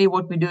 Essentially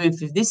what we do,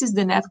 if this is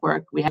the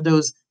network, we have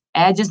those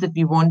edges that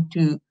we want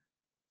to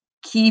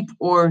keep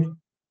or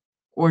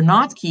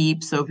not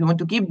keep. So if you want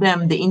to keep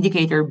them, the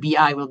indicator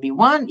BI will be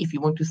 1. If you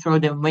want to throw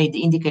them away,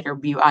 the indicator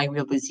BI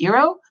will be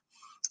 0.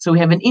 So we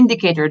have an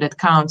indicator that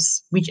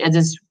counts which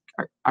edges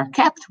are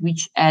kept,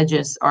 which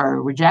edges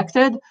are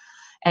rejected.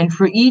 And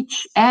for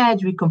each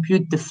edge, we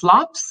compute the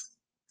flops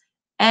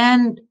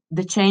and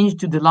the change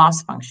to the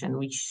loss function,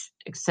 which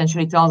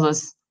essentially tells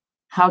us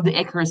how the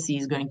accuracy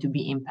is going to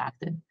be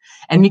impacted.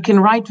 And we can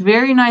write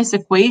very nice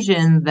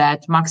equation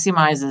that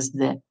maximizes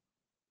the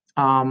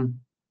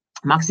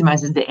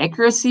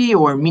accuracy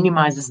or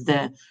minimizes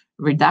the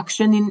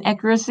reduction in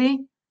accuracy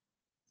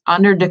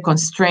under the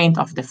constraint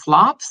of the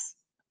flops,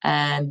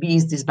 and B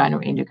is this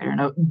binary indicator.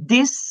 Now,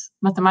 this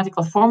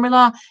mathematical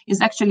formula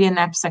is actually an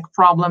AppSec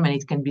problem, and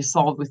it can be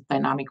solved with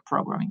dynamic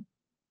programming.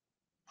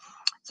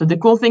 So the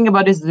cool thing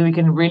about this is that we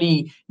didn't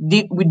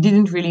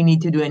really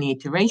need to do any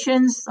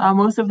iterations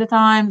most of the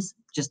times,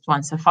 just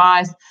one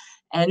sufficed.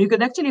 And we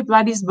could actually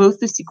apply this both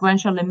to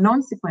sequential and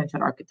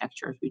non-sequential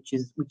architectures, which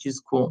is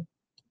cool.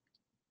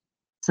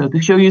 So to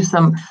show you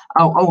some,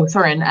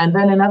 and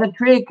then another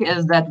trick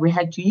is that we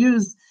had to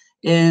use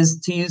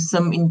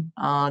some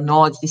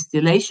knowledge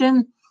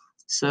distillation.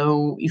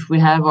 So if we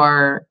have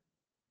our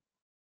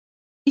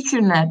teacher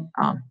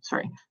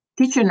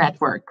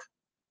network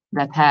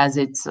that has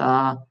its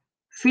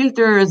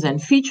filters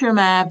and feature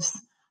maps,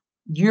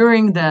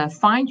 during the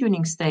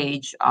fine-tuning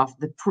stage of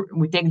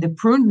we take the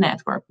pruned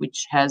network,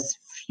 which has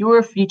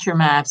fewer feature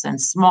maps and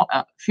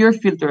fewer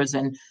filters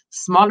and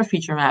smaller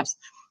feature maps,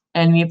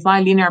 and we apply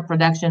linear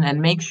production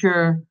and make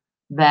sure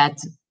that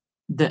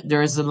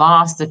there is a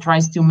loss that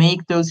tries to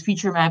make those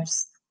feature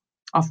maps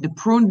of the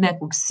pruned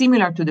network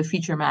similar to the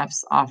feature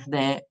maps of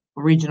the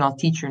original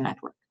teacher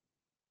network.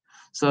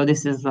 So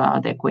this is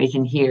the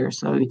equation here.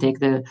 So you take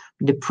the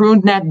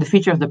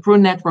feature of the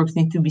pruned networks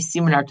need to be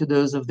similar to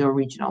those of the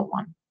original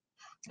one.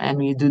 And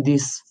we do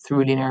this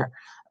through linear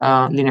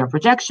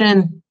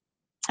projection.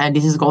 And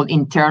this is called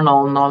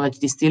internal knowledge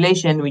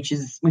distillation,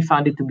 we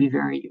found it to be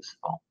very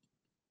useful.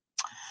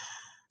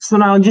 So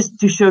now just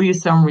to show you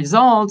some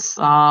results,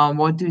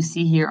 what do you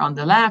see here on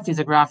the left is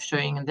a graph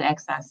showing on the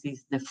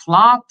x-axis the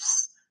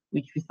flops,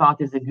 which we thought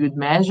is a good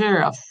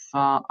measure of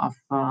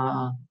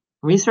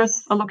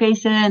resource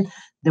allocation.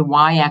 The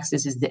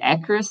y-axis is the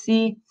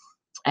accuracy,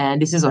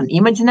 and this is on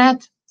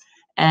ImageNet.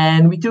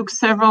 And we took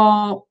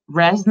several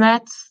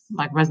ResNets,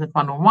 like ResNet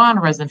 101,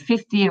 ResNet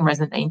 50, and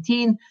ResNet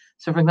 18.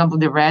 So for example,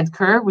 the red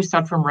curve, we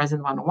start from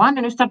ResNet 101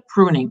 and we start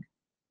pruning.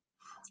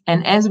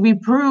 And as we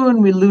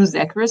prune, we lose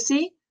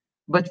accuracy,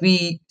 but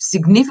we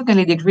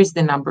significantly decrease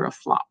the number of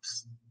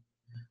flops.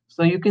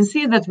 So you can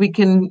see that we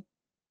can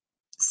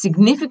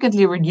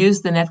significantly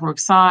reduce the network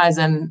size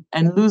and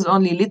lose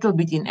only a little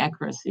bit in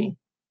accuracy.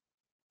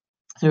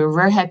 So we're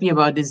very happy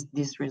about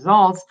these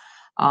results.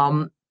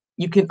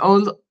 You can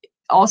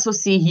also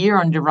see here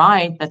on the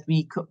right that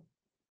we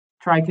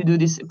try to do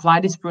this,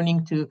 apply this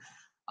pruning to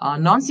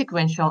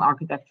non-sequential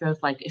architectures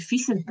like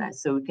EfficientNet.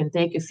 So we can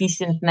take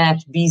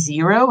EfficientNet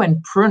V0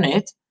 and prune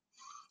it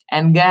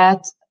and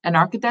get an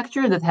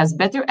architecture that has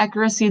better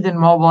accuracy than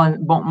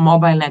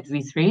MobileNet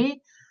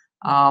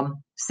V3,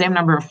 same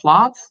number of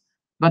flops,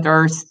 but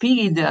our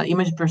speed,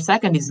 image per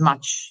second, is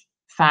much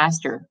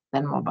faster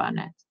than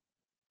MobileNet.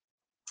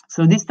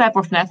 So these type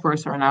of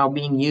networks are now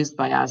being used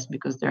by us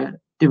because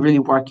they really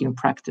work in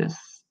practice.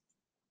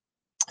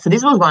 So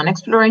this was one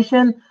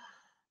exploration.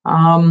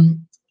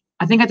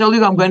 I think I told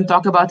you I'm going to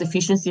talk about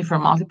efficiency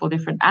from multiple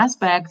different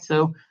aspects.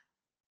 So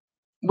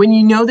when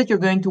you know that you're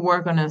going to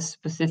work on a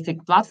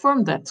specific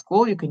platform, that's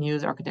cool. You can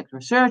use architecture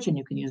search and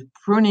you can use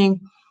pruning,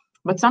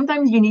 but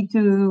sometimes you need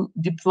to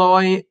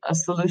deploy a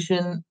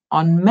solution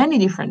on many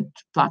different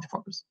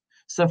platforms.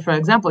 So for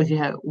example, if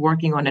you're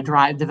working on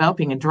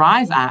developing a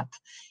Drive app,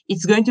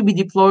 it's going to be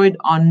deployed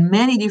on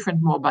many different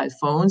mobile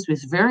phones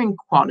with varying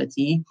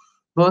quality,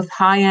 both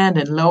high-end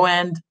and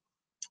low-end.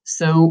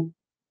 So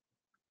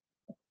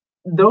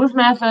those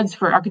methods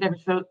for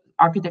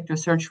architecture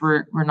search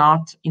were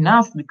not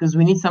enough, because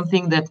we need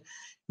something that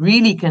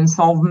really can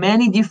solve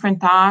many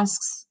different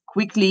tasks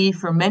quickly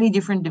for many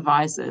different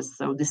devices.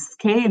 So the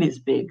scale is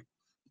big.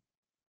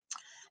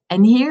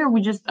 And here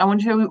I want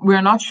to show you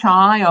we're not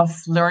shy of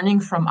learning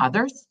from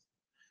others.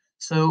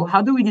 So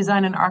how do we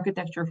design an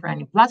architecture for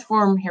any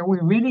platform? Here we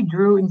really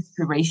drew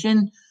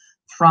inspiration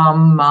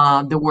from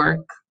the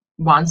work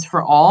Once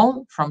for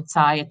All from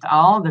Tsai et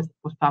al. That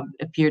was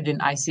appeared in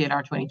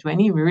ICLR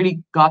 2020. We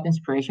really got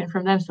inspiration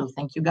from them, so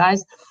thank you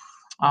guys.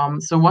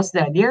 So what's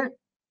the idea?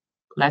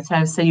 Let's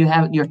say you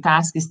have your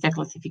task is tech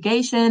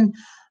classification.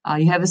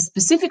 You have a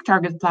specific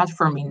target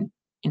platform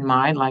in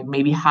mind, like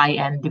maybe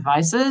high-end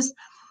devices,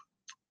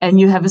 and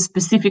you have a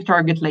specific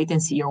target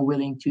latency you're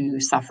willing to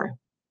suffer.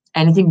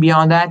 Anything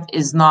beyond that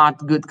is not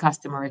good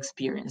customer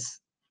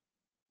experience.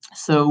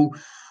 So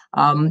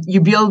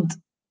you build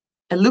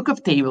a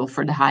lookup table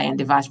for the high-end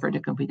device for the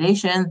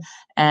computation,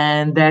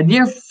 and the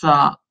idea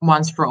of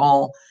Once for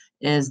All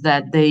is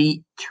that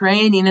they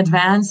train in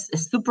advance a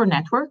super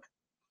network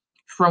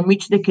from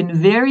which they can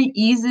very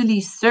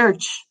easily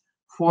search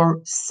for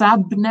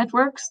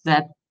sub-networks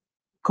that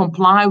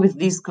comply with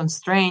these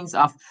constraints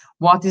of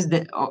what is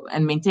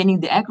and maintaining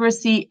the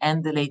accuracy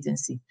and the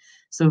latency.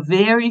 So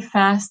very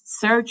fast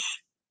search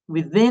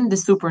within the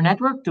super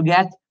network to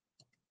get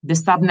the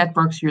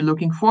sub-networks you're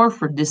looking for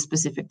this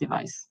specific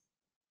device.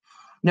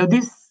 Now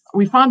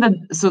we found that,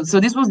 so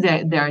this was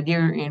the idea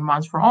in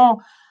Once for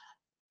All.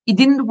 It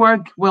didn't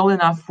work well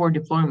enough for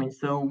deployment.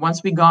 So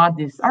once we got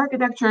this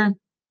architecture,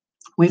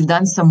 we've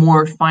done some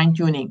more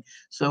fine-tuning.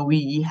 So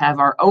we have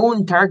our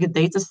own target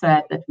data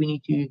set that we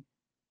need to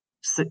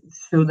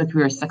so that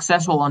we are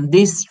successful on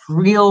this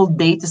real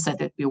data set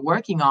that we're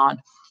working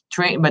on.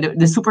 But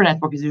the super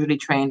network is usually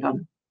trained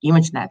on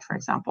ImageNet, for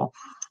example.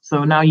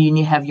 So now you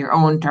need to have your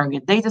own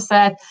target data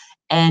set,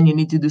 and you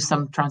need to do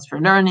some transfer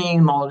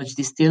learning, knowledge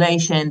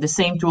distillation, the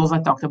same tools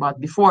I talked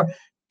about before,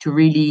 to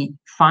really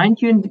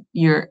fine-tune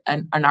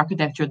an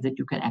architecture that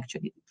you can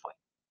actually deploy.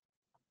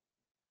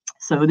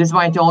 So this is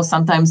why I told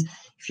sometimes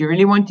if you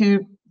really want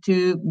to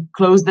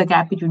close the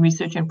gap between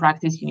research and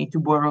practice, you need to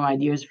borrow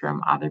ideas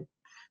from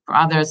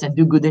others and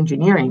do good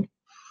engineering.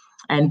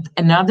 And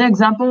another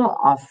example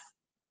of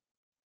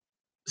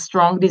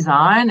strong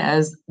design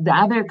as the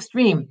other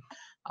extreme.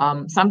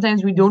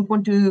 Sometimes we don't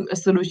want a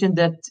solution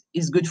that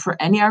is good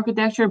for any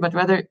architecture, but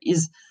rather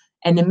is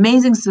an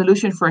amazing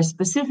solution for a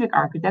specific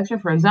architecture,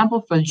 for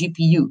example, for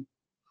GPU.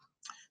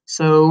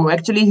 So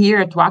actually here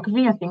at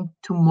WACV, I think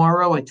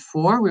tomorrow at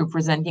 4, we're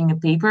presenting a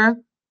paper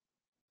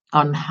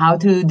on how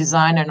to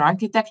design an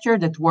architecture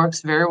that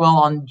works very well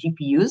on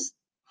GPUs.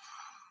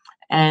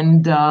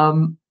 And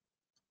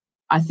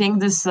I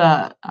think this,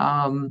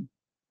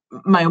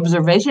 my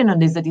observation on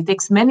this, that it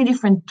takes many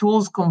different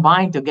tools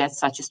combined to get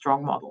such a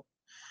strong model.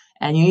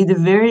 And you need a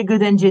very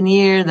good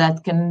engineer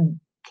that can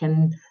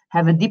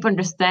have a deep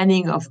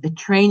understanding of the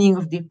training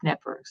of deep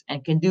networks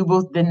and can do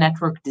both the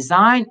network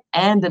design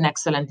and an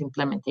excellent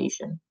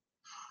implementation.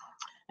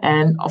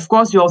 And of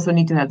course, you also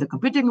need to have the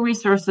computing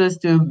resources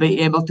to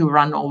be able to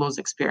run all those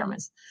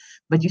experiments.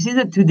 But you see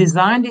that to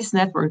design this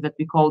network that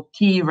we call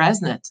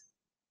T-ResNet,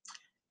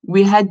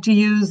 we had to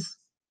use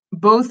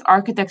both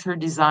architecture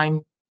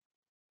design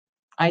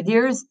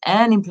ideas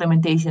and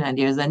implementation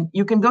ideas. And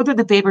you can go to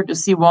the paper to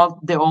see what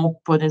they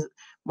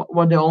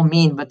all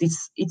mean. But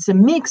it's a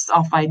mix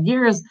of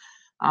ideas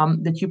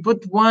that you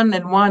put one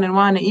and one and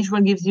one, and each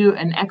one gives you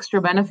an extra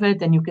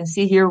benefit. And you can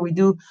see here we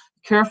do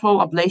careful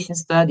ablation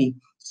study.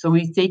 So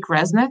we take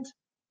ResNet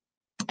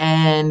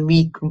and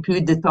we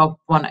compute the top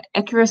one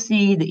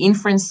accuracy, the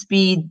inference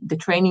speed, the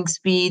training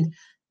speed,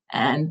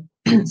 and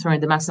sorry,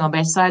 the maximal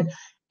batch size.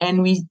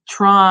 And we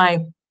try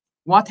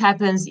what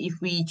happens if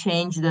we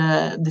change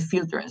the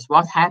filters,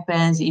 what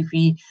happens if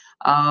we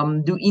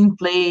do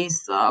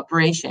in-place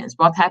operations,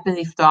 what happens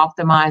if to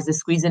optimize the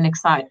squeeze and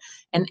excite.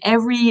 And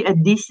every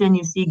addition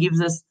you see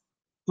gives us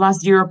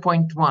plus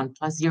 0.1,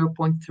 plus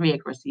 0.3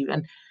 accuracy.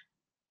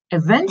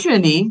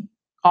 Eventually,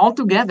 all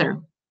together,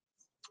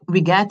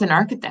 we get an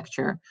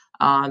architecture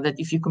that,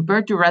 if you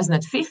compare to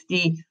ResNet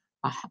 50,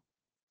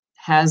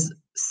 has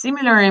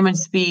similar image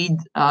speed,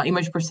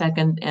 image per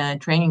second,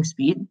 training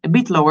speed, a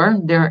bit lower.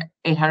 They're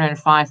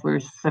 805, we're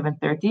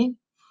 730,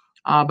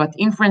 but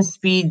inference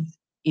speed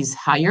is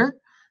higher,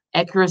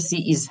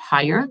 accuracy is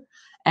higher,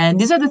 and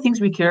these are the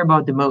things we care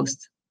about the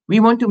most. We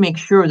want to make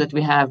sure that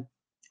we have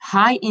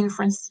high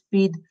inference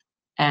speed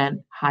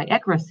and high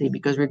accuracy,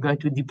 because we're going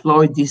to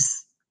deploy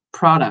this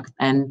product,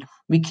 and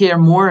we care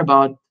more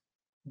about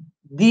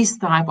this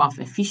type of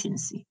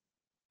efficiency.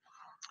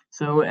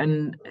 So,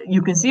 and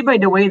you can see, by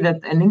the way, that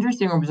an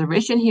interesting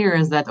observation here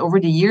is that over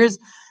the years,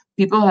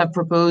 people have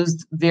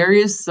proposed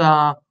various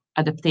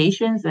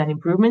adaptations and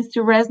improvements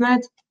to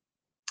ResNet,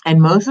 and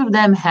most of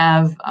them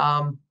have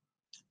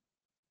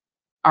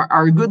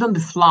are good on the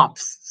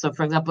flops. So,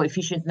 for example,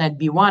 EfficientNet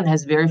B1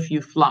 has very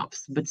few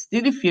flops, but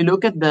still, if you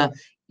look at the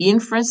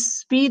inference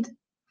speed,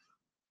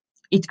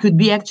 it could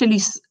be actually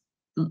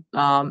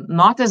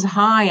not as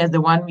high as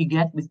the one we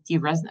get with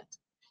T-ResNet,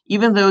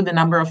 even though the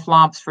number of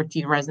flops for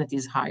T-ResNet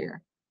is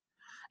higher.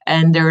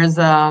 And there is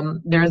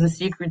a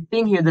secret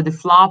thing here, that the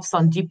flops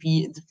on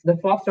GPU, the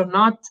flops are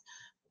not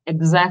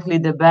exactly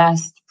the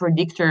best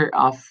predictor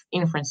of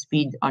inference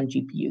speed on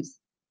GPUs.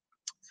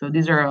 So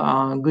these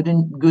are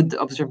good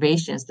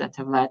observations that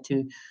have led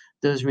to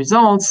those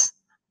results.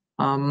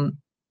 And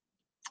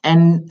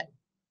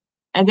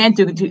again,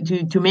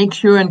 to make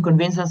sure and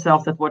convince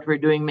ourselves that what we're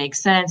doing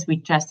makes sense, we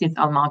test it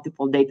on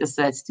multiple data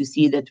sets to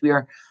see that we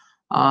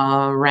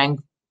are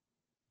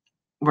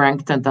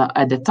ranked at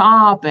the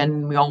top,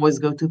 and we always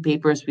go to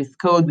papers with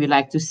code. We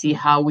like to see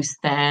how we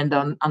stand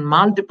on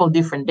multiple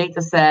different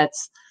data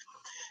sets.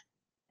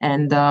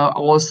 And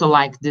also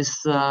like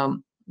this,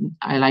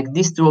 I like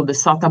this tool, the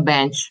SOTA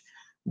bench,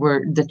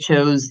 that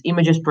shows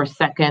images per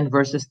second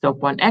versus top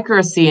one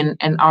accuracy,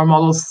 and our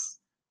models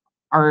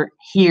are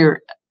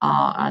here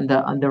on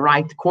the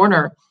right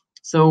corner.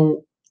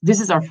 So this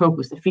is our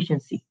focus,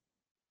 efficiency,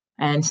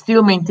 and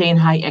still maintain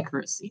high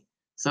accuracy.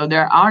 So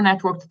there are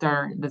networks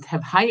that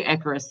have high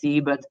accuracy,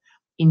 but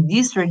in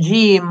this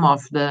regime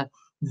of the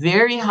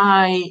very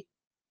high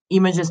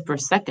images per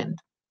second,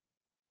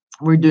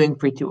 we're doing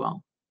pretty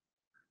well.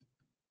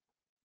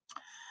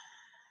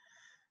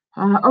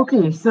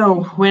 Okay,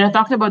 so when I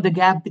talked about the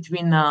gap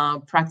between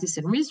practice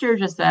and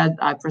research, I said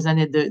I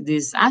presented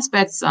these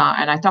aspects,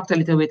 and I talked a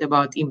little bit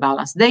about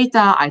imbalanced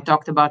data. I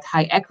talked about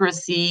high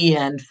accuracy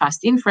and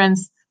fast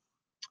inference.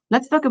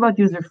 Let's talk about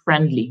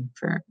user-friendly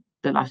for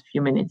the last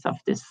few minutes of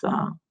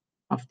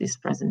this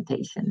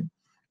presentation.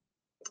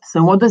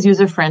 So what does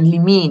user-friendly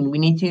mean? We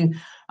need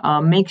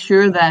to make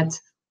sure that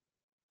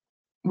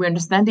we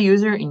understand the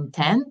user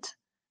intent,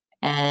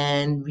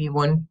 and we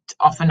want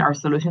often our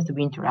solutions to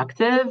be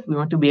interactive. We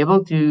want to be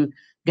able to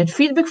get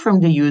feedback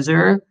from the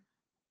user,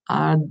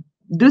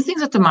 do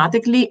things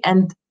automatically,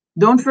 and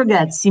don't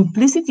forget,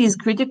 simplicity is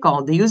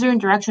critical. The user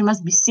interaction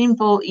must be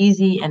simple,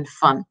 easy, and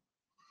fun.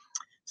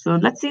 So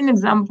let's see an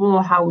example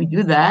of how we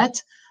do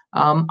that.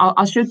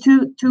 I'll show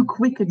two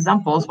quick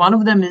examples. One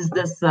of them is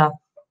this, the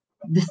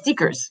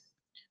stickers.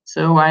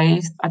 So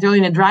I told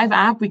you, in a Drive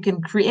app, we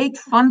can create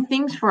fun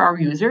things for our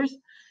users.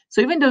 So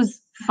even those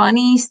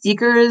funny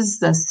stickers,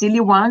 the silly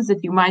ones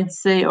that you might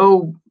say,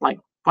 oh, like,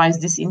 why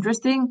is this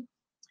interesting?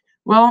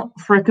 Well,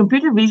 for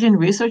computer vision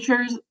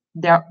researchers,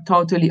 they're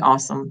totally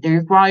awesome. They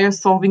require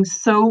solving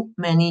so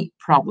many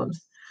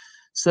problems.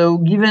 So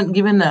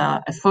given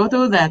a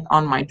photo that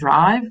on my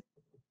Drive,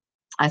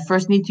 I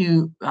first need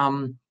to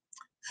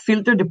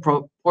filter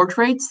the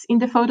portraits in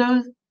the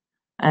photos,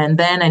 and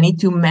then I need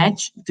to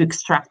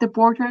extract the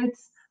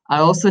portraits. I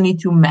also need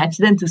to match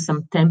them to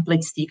some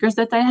template stickers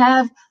that I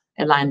have,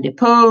 align the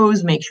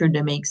pose, make sure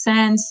they make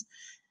sense,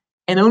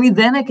 and only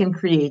then I can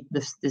create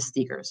the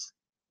stickers.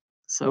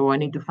 So I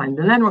need to find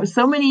the landmark.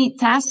 So many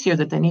tasks here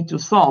that I need to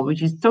solve,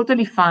 which is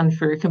totally fun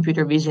for a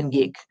computer vision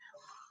geek.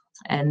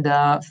 And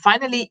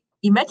finally,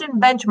 imagine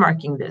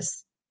benchmarking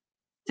this.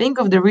 Think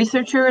of the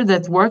researcher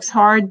that works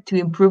hard to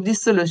improve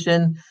this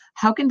solution.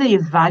 How can they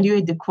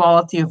evaluate the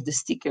quality of the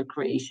sticker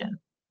creation?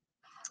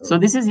 So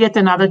this is yet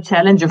another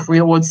challenge of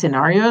real-world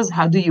scenarios.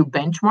 How do you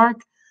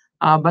benchmark?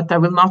 But I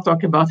will not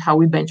talk about how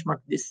we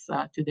benchmark this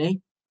today.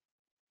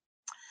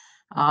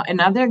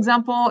 Another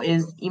example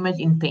is image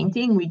in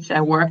painting, which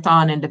I worked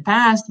on in the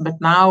past,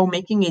 but now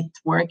making it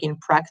work in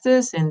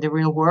practice in the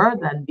real world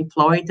and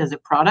deploy it as a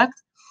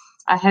product,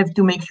 I have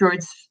to make sure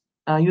it's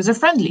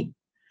user-friendly.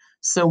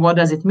 So what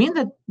does it mean?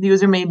 That the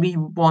user maybe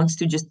wants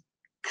to just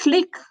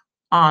click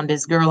on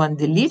this girl and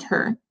delete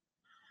her,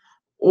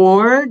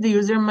 or the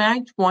user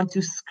might want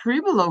to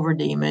scribble over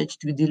the image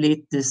to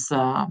delete this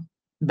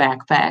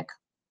backpack.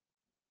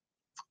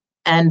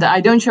 And I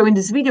don't show in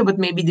this video, but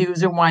maybe the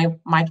user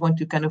might want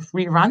to kind of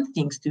rerun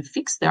things to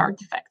fix the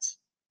artifacts.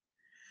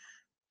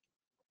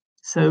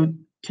 So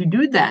to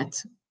do that,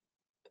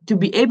 to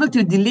be able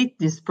to delete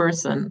this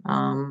person,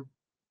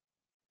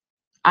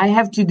 I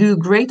have to do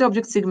great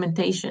object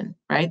segmentation,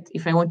 right?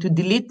 If I want to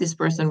delete this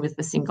person with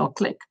a single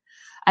click,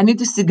 I need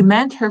to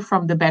segment her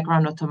from the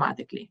background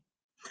automatically.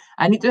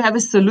 I need to have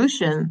a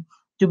solution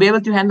to be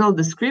able to handle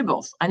the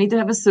scribbles. I need to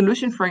have a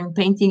solution for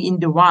painting in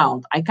the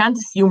wild. I can't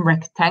assume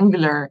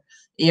rectangular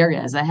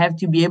areas. I have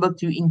to be able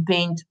to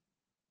in-paint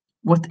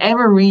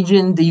whatever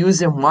region the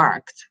user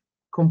marked,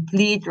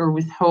 complete or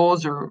with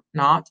holes or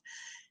not.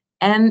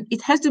 And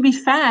it has to be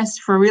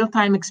fast for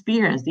real-time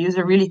experience. The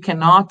user really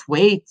cannot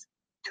wait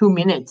 2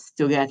 minutes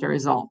to get a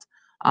result.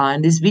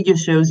 And this video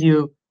shows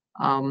you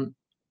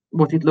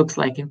what it looks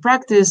like in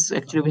practice.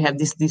 Actually, we have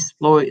this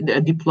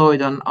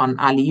deployed on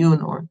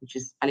Aliyun, or which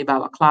is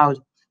Alibaba Cloud.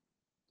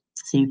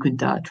 So you could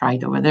try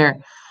it over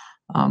there.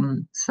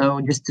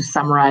 So just to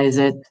summarize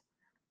it,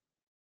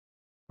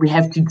 we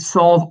have to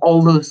solve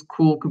all those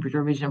cool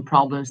computer vision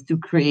problems to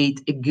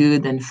create a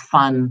good and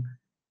fun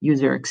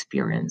user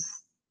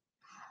experience.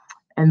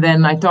 And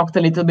then I talked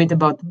a little bit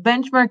about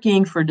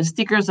benchmarking for the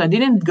stickers. I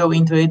didn't go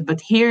into it,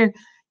 but here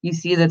you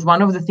see that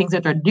one of the things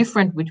that are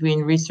different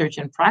between research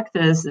and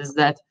practice is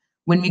that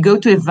when we go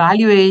to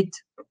evaluate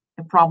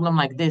a problem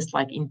like this,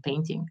 like in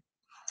painting,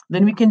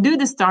 then we can do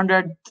the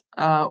standard,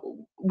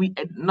 we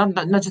do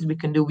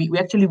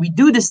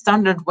the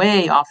standard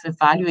way of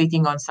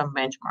evaluating on some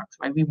benchmarks,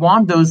 right? We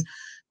want those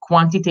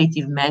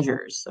quantitative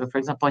measures. So for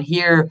example,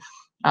 here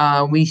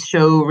we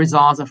show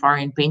results of our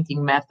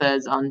in-painting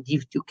methods on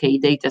Div2K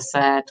data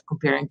set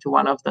comparing to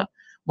one of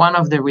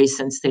the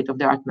recent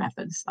state-of-the-art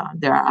methods.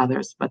 There are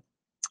others, but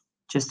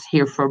just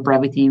here for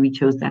brevity, we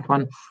chose that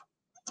one.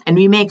 And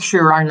we make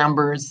sure our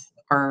numbers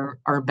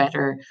are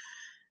better.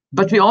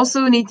 But we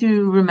also need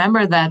to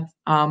remember that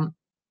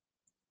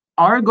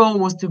our goal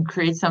was to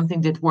create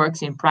something that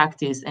works in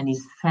practice and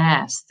is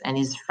fast and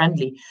is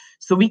friendly.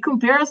 So we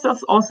compare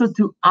ourselves also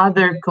to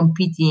other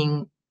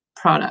competing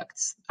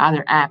products,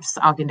 other apps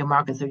out in the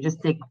market. So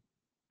just take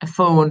a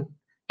phone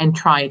and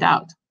try it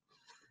out.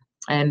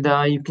 And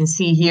you can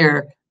see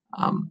here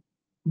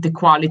the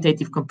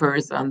qualitative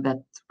comparison that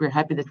we're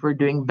happy that we're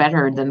doing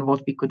better than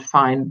what we could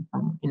find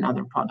in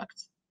other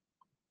products.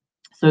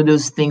 So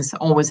those things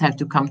always have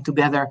to come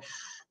together.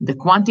 The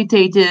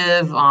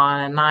quantitative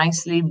on a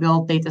nicely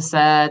built data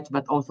set,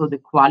 but also the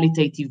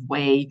qualitative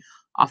way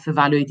of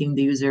evaluating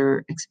the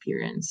user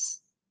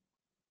experience.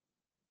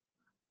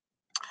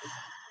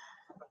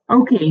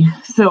 Okay,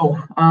 so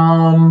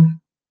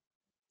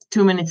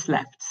 2 minutes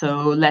left.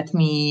 So let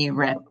me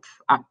wrap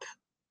up.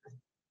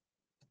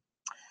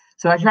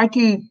 So I try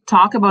to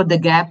talk about the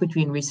gap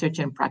between research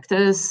and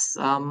practice.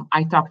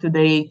 I talked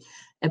today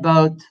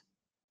about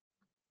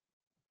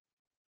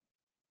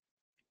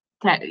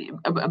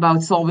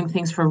solving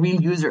things for real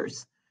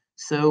users,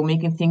 so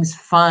making things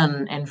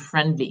fun and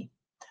friendly.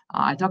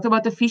 I talked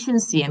about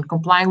efficiency and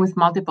complying with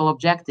multiple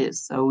objectives.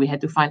 So we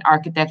had to find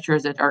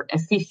architectures that are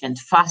efficient,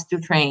 fast to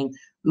train,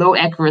 low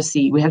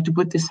accuracy. We have to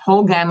put this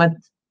whole gamut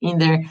in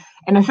there.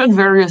 And I showed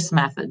various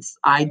methods.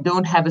 I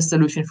don't have a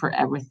solution for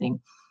everything,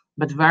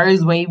 but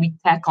various ways we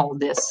tackle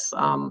this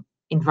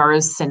in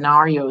various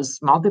scenarios,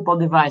 multiple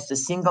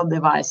devices, single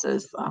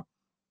devices.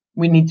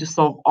 We need to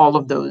solve all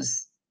of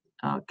those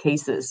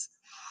cases.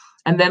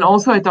 And then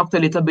also I talked a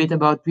little bit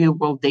about real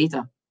world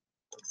data.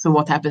 So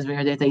what happens when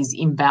your data is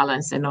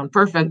imbalanced and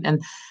non-perfect?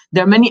 And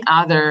there are many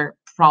other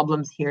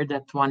problems here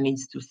that one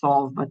needs to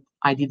solve, but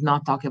I did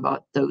not talk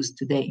about those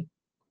today.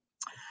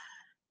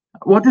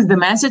 What is the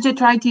message I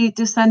try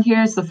to send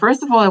here? So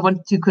first of all, I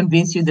want to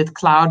convince you that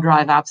cloud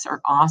drive apps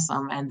are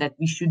awesome and that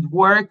we should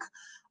work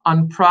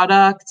on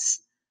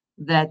products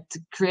that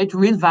create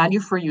real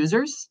value for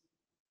users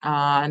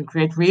and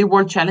create real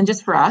world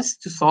challenges for us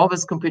to solve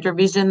as computer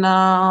vision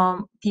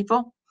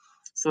people.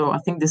 So I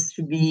think this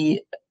should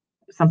be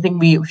something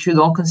we should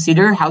all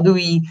consider. How do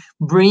we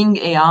bring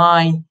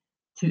AI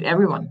to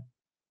everyone?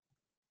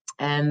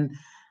 And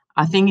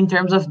I think in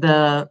terms of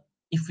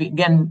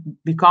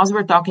because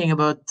we're talking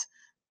about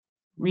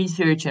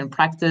research and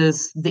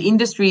practice, the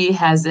industry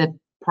has a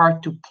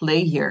part to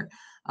play here.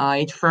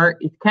 It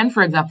can,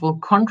 for example,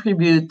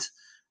 contribute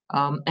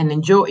and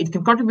enjoy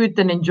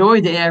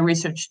the AI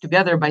research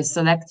together by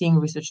selecting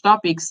research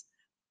topics,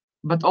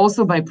 but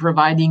also by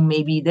providing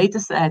maybe data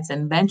sets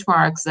and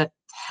benchmarks that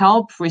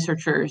help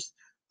researchers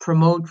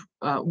promote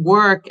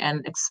work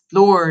and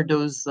explore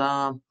those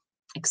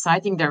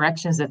exciting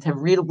directions that have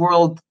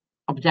real-world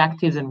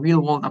objectives and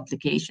real-world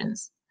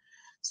applications.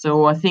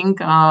 So I think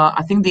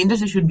the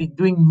industry should be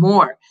doing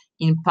more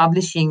in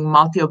publishing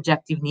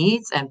multi-objective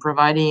needs and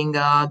providing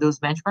those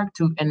benchmarks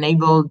to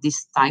enable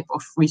this type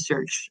of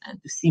research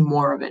and to see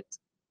more of it.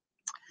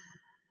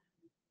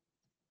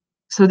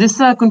 So this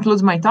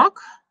concludes my talk.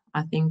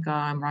 I think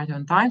I'm right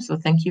on time. So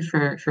thank you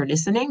for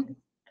listening.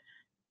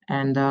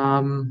 And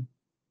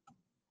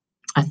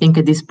I think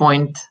at this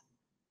point,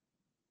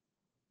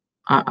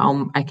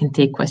 I can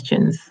take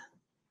questions.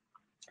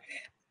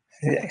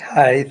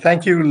 Hi,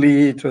 thank you,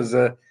 Lee. It was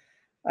a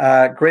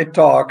great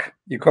talk.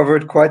 You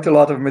covered quite a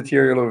lot of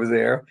material over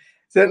there.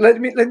 So let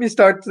me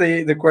start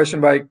the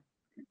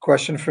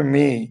question from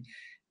me.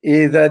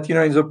 Is that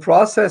in the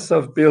process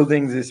of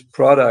building this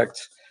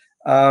product,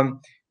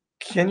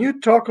 can you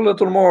talk a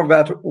little more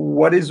about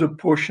what is a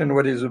push and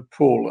what is a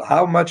pull?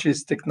 How much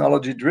is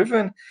technology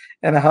driven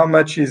and how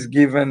much is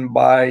given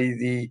by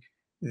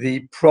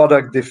the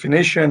product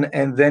definition,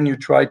 and then you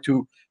try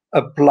to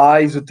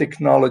apply the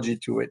technology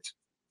to it?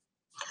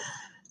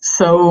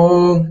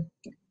 So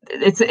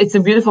it's a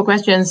beautiful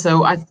question.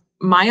 So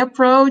my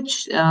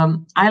approach,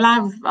 I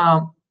love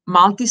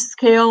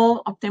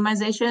multi-scale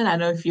optimization. I don't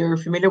know if you're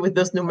familiar with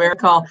those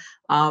numerical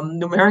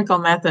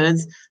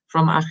methods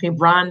from Achim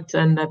Brandt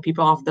and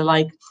people of the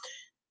like.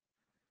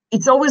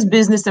 It's always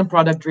business and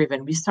product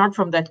driven. We start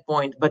from that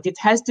point, but it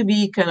has to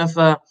be kind of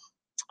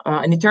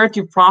an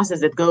iterative process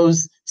that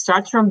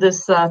starts from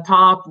this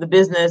top, the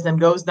business, and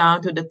goes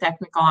down to the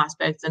technical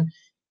aspects. And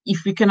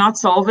if we cannot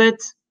solve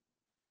it,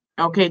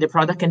 okay, the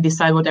product can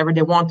decide whatever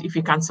they want. If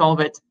you can't solve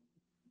it,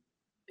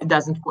 it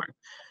doesn't work.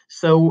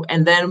 So,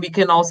 and then we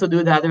can also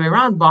do the other way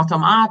around,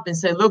 bottom up, and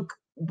say, look,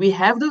 we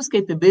have those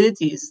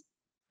capabilities.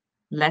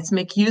 Let's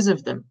make use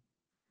of them.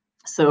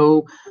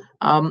 So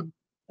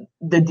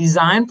the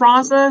design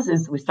process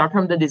is we start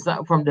from the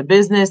design, from the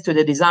business to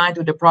the design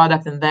to the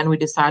product, and then we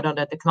decide on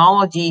the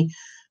technology.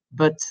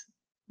 But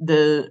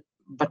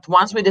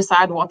once we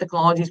decide what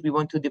technologies we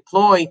want to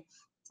deploy,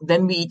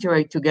 then we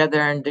iterate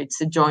together, and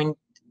it's a joint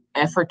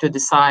effort to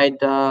decide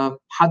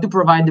how to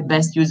provide the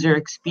best user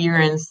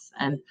experience.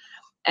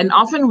 And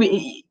often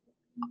we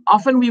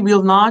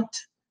will not.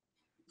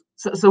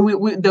 So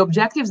the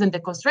objectives and the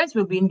constraints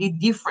will be indeed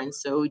different.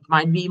 So it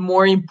might be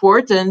more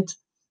important.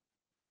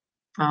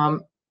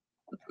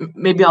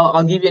 Maybe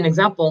I'll give you an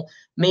example.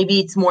 Maybe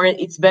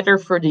it's better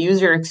for the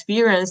user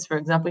experience. For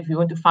example, if you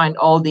want to find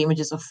all the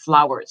images of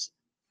flowers.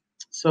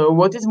 So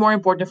what is more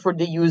important for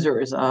the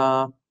users?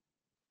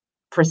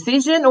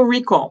 Precision or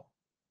recall?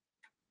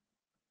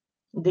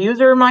 The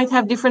user might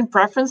have different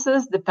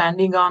preferences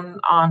depending on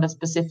the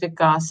specific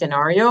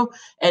scenario,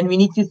 and we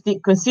need to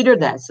consider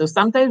that. So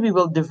sometimes we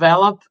will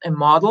develop a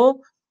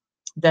model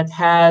that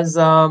has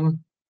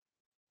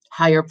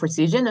higher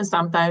precision, and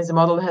sometimes the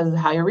model has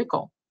higher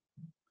recall.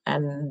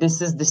 And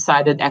this is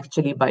decided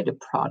actually by the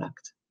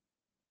product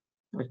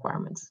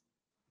requirements.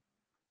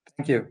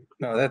 Thank you.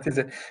 No, that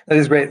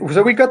is great.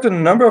 So we got a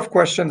number of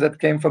questions that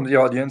came from the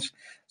audience.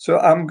 So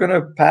I'm going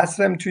to pass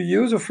them to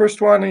you. The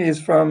first one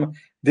is from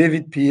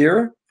David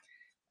Pierre,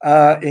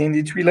 and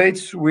it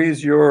relates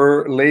with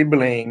your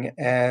labeling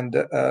and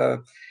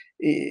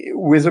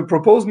with a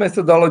proposed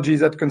methodology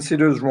that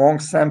considers wrong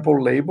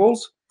sample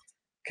labels.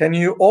 Can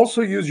you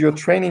also use your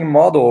training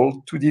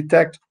model to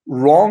detect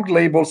wrong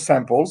label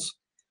samples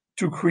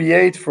to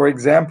create, for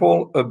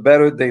example, a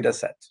better data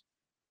set?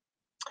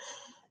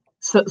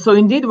 So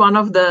indeed, one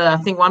of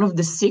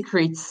the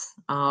secrets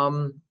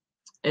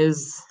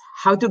is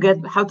how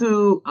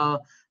to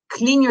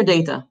clean your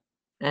data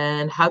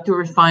and how to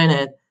refine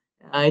it.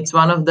 It's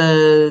one of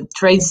the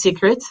trade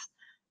secrets,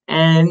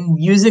 and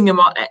using them.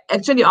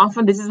 Actually,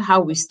 often this is how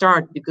we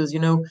start, because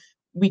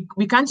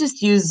we can't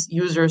just use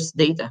users'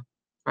 data,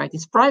 right?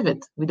 It's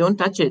private. We don't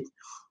touch it.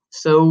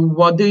 So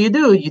what do?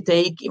 You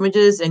take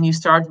images and you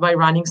start by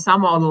running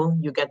some model.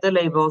 You get the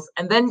labels,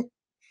 and then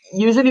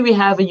usually we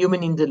have a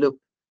human in the loop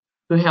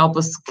to help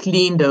us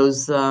clean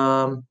those,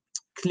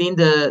 clean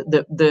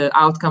the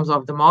outcomes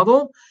of the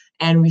model,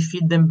 and we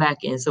feed them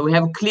back in. So we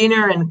have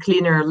cleaner and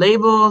cleaner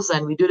labels,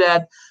 and we do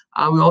that.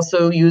 We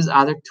also use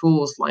other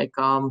tools, like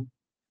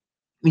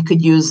we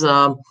could use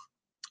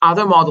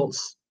other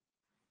models,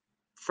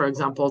 for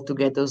example, to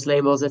get those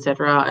labels,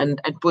 etc.,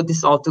 and put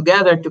this all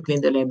together to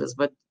clean the labels.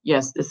 But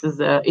yes, this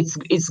is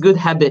it's good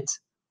habit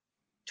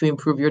to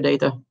improve your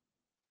data.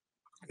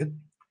 Good.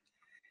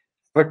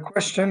 A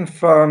question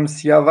from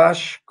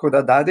Siavash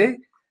Kodadade.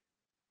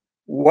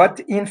 What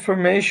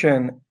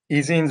information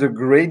is in the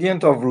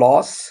gradient of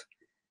loss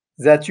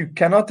that you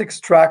cannot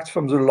extract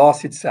from the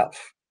loss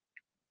itself?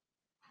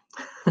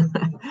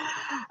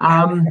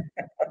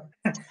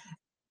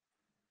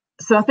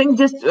 So I think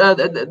just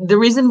the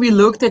reason we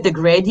looked at the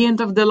gradient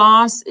of the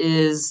loss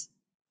is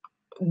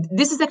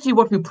this is actually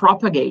what we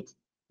propagate,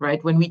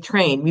 right? When we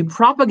train, we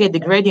propagate the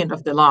gradient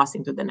of the loss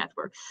into the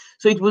network.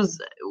 So it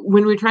was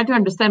when we try to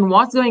understand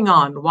what's going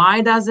on,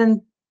 why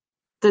doesn't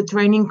the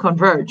training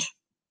converge?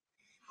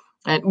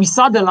 And we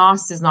saw the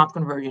loss is not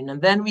converging.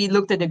 And then we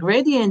looked at the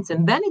gradients,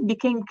 and then it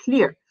became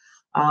clear.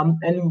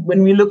 And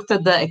when we looked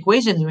at the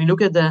equations, we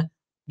looked at the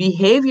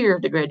behavior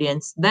of the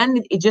gradients,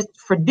 then it just,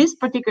 for this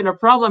particular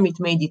problem, it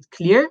made it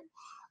clear.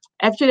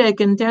 Actually, I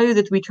can tell you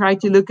that we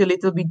tried to look a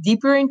little bit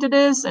deeper into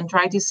this and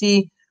try to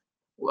see,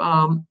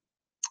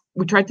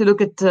 we tried to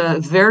look at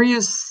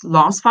various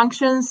loss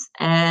functions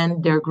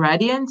and their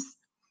gradients.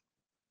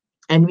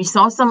 And we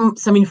saw some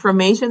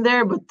information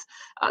there, but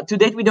to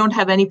date, we don't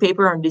have any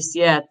paper on this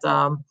yet.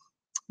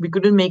 We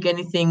couldn't make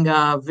anything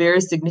very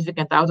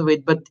significant out of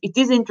it, but it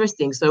is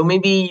interesting. So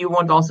maybe you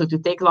want also to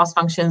take loss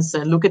functions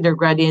and look at their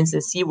gradients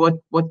and see what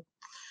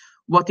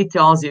it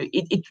tells you.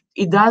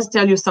 It does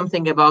tell you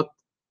something about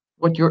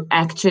what you're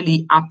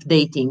actually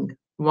updating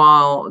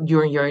while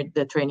during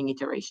the training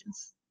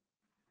iterations.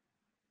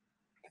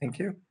 Thank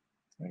you.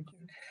 Thank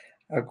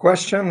you. A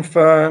question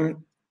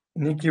from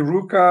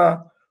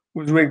Nikiruka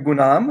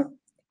Uzwegunam.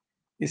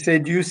 He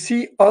said, do you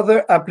see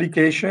other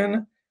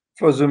application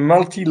for the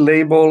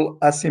multi-label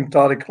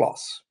asymptotic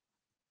loss?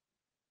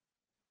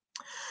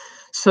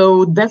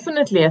 So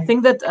definitely, I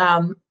think that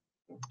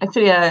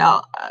actually,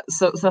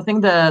 so I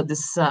think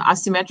this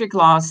asymmetric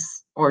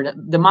loss or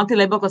the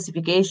multi-label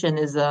classification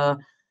is a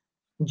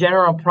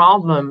general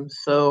problem.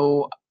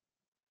 So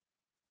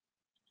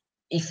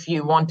if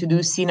you want to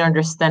do scene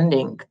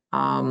understanding,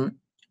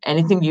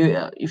 anything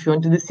if you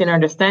want to do scene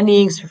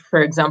understandings,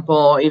 for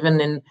example, even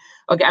in,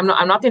 okay, I'm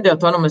not in the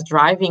autonomous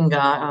driving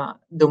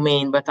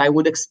domain, but I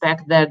would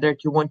expect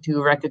that you want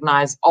to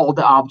recognize all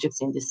the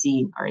objects in the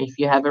scene, or if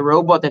you have a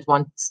robot that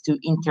wants to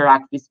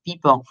interact with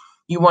people,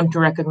 you want to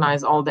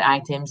recognize all the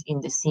items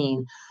in the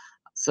scene.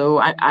 So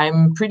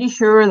I'm pretty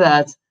sure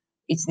that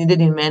it's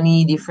needed in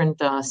many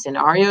different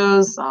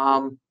scenarios.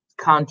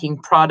 Counting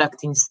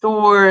product in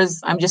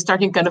stores. I'm just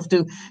starting kind of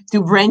to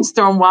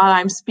brainstorm while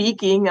I'm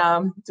speaking,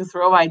 to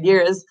throw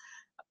ideas.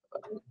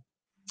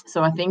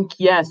 So I think,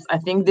 yes, I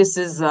think this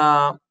is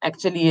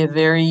actually a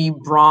very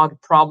broad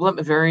problem,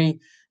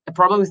 a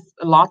problem with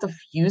a lot of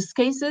use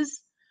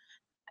cases.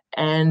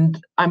 And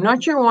I'm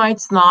not sure why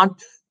it's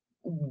not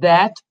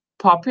that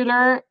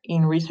popular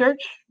in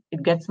research.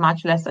 It gets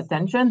much less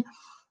attention.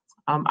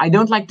 I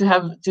don't like to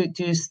have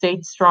to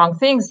state strong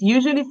things.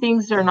 Usually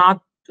things are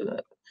not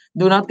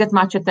do not get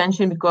much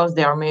attention because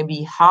they are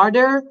maybe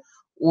harder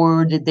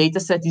or the data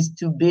set is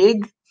too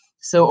big.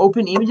 So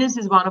open images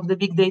is one of the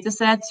big data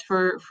sets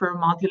for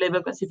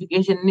multi-label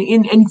classification,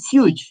 and it's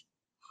huge.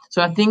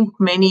 So I think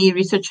many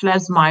research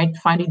labs might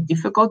find it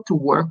difficult to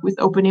work with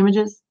open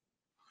images.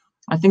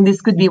 I think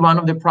this could be one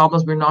of the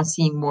problems we're not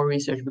seeing more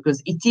research,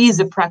 because it is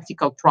a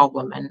practical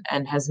problem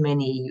and has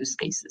many use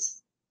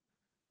cases.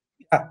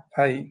 Yeah,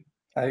 I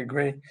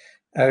agree.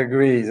 I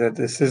agree that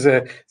this is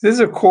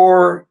a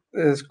core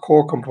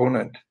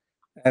component,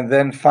 and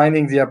then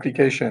finding the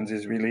applications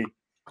is really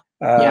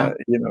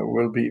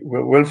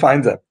we'll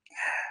find them.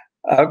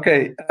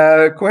 Okay,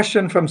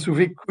 question from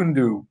Suvik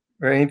Kundu.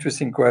 Very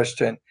interesting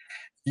question.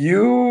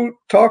 You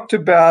talked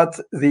about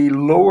the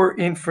lower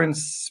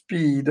inference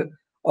speed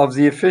of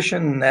the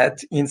efficient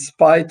net in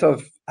spite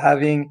of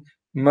having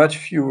much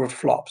fewer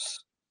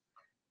flops.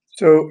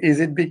 So is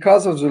it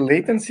because of the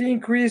latency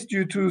increase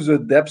due to the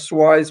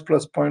depth-wise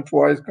plus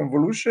point-wise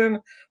convolution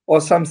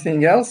or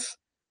something else?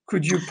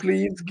 Could you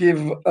please give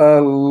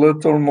a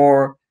little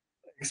more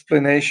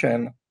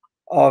explanation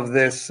of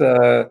this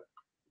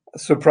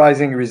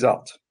surprising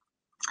result?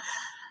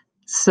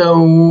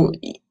 So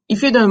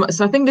if you don't,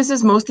 so I think this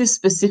is mostly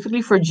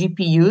specifically for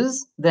GPUs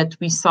that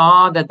we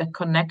saw that the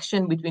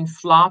connection between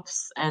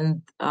flops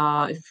and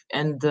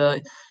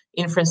the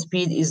inference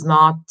speed is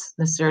not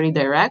necessarily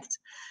direct.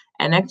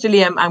 And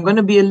actually, I'm going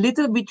to be a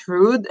little bit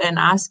rude and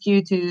ask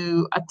you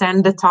to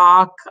attend the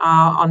talk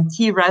on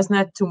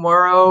TResNet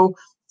tomorrow.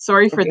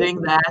 Sorry for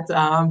doing that,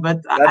 but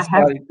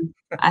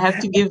I have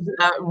to give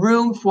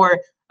room for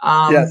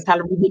Yes. Tal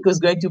Rubick is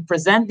going to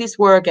present this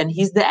work, and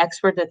he's the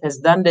expert that has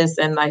done this,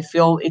 and I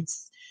feel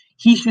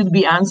he should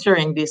be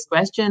answering this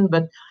question.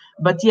 But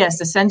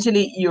yes,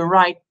 essentially, you're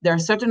right. There are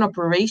certain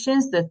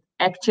operations that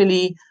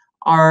actually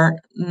are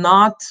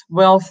not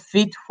well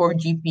fit for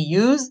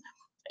GPUs,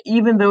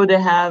 even though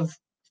they have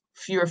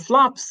fewer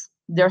flops.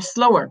 They're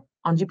slower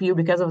on GPU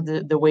because of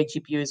the way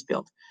GPU is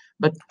built.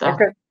 But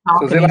okay,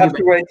 so they'll have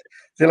to wait.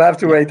 They'll have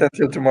to wait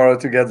until tomorrow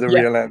to get the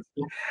real answer.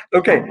 Yeah.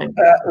 Okay,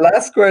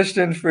 last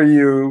question for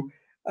you.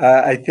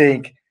 I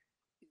think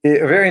a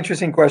very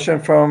interesting question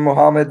from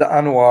Mohammed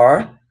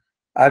Anwar.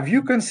 Have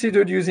you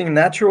considered using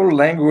natural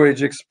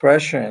language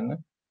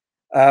expression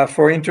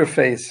for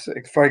interface?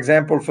 For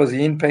example, for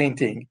the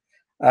in-painting,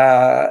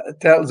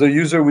 the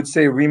user would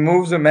say,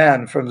 remove the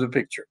man from the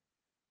picture.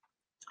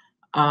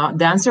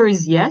 The answer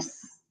is yes.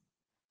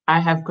 I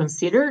have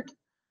considered.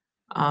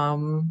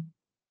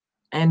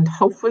 And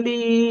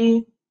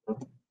hopefully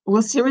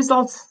we'll see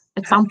results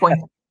at some point.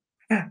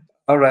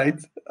 All right.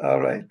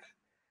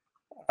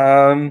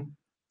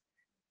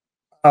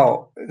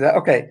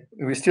 Okay.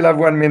 We still have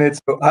 1 minute.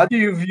 So how do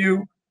you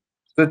view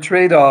the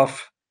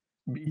trade-off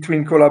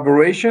between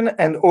collaboration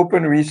and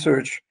open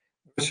research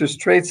versus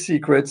trade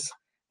secrets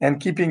and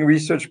keeping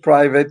research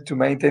private to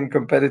maintain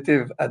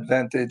competitive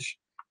advantage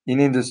in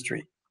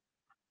industry?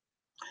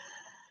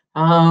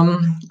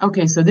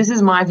 Okay, so this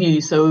is my view.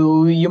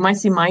 So you might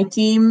see my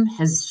team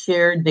has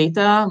shared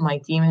data. My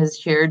team has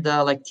shared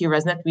like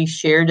TResNet. We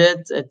shared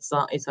it. It's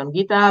on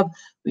GitHub.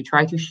 We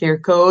try to share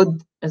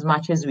code as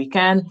much as we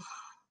can.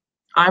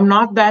 I'm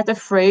not that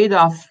afraid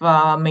of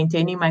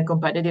maintaining my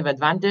competitive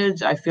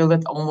advantage. I feel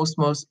that almost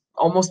most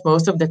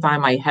of the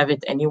time I have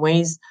it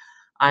anyways.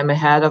 I'm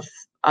ahead of.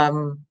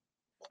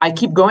 I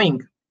keep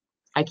going.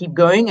 I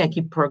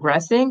keep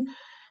progressing,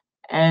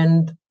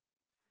 and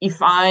if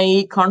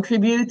I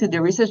contribute to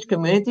the research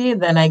community,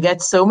 then I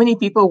get so many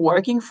people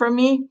working for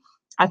me.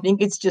 I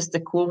think it's just a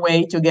cool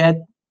way to get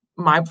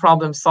my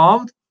problem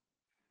solved,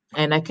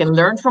 and I can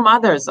learn from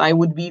others. It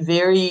would be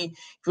very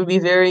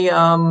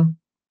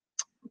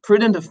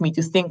prudent of me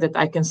to think that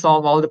I can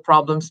solve all the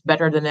problems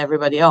better than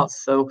everybody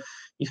else. So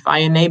if I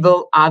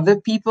enable other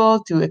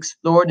people to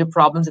explore the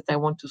problems that I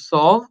want to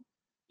solve,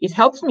 it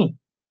helps me.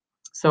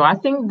 So I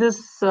think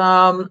this,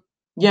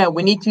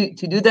 we need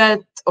to do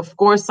that. Of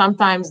course,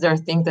 sometimes there are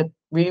things that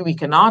really we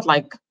cannot,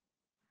 like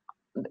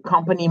the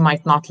company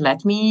might not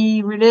let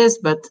me release,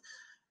 but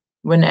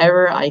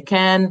whenever I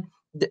can,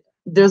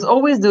 there's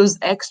always those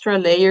extra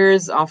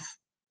layers of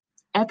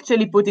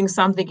actually putting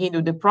something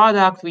into the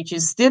product, which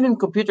is still in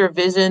computer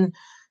vision,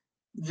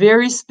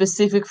 very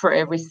specific for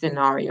every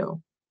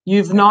scenario.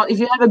 If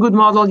you have a good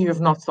model, you have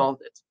not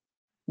solved it.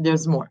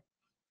 There's more.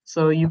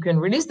 So you can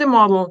release the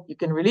model, you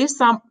can release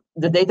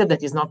the data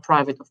that is not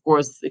private, of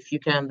course. If you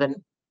can,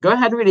 then go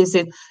ahead, release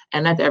it,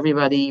 and let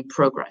everybody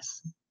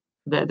progress.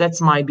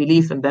 That's my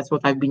belief, and that's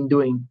what I've been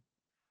doing.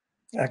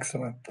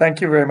 Excellent.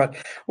 Thank you very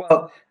much.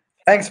 Well,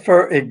 thanks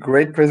for a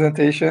great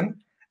presentation.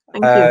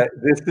 Thank you.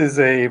 This is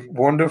a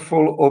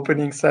wonderful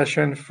opening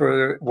session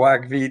for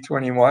WAG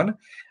V21.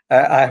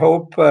 I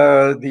hope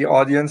the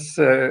audience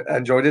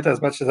enjoyed it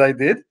as much as I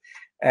did.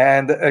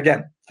 And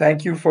again,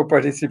 thank you for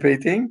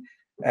participating.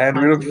 And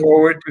we look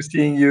forward to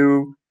seeing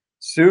you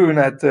soon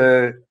at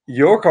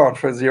your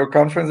conference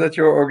that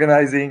you're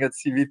organizing at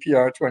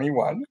CVPR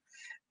 21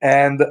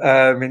 and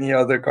many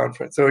other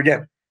conferences. So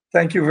again,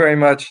 thank you very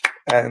much.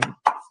 And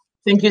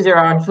thank you,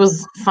 Gerard. It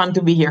was fun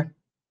to be here.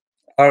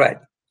 All right.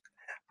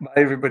 Bye,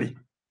 everybody.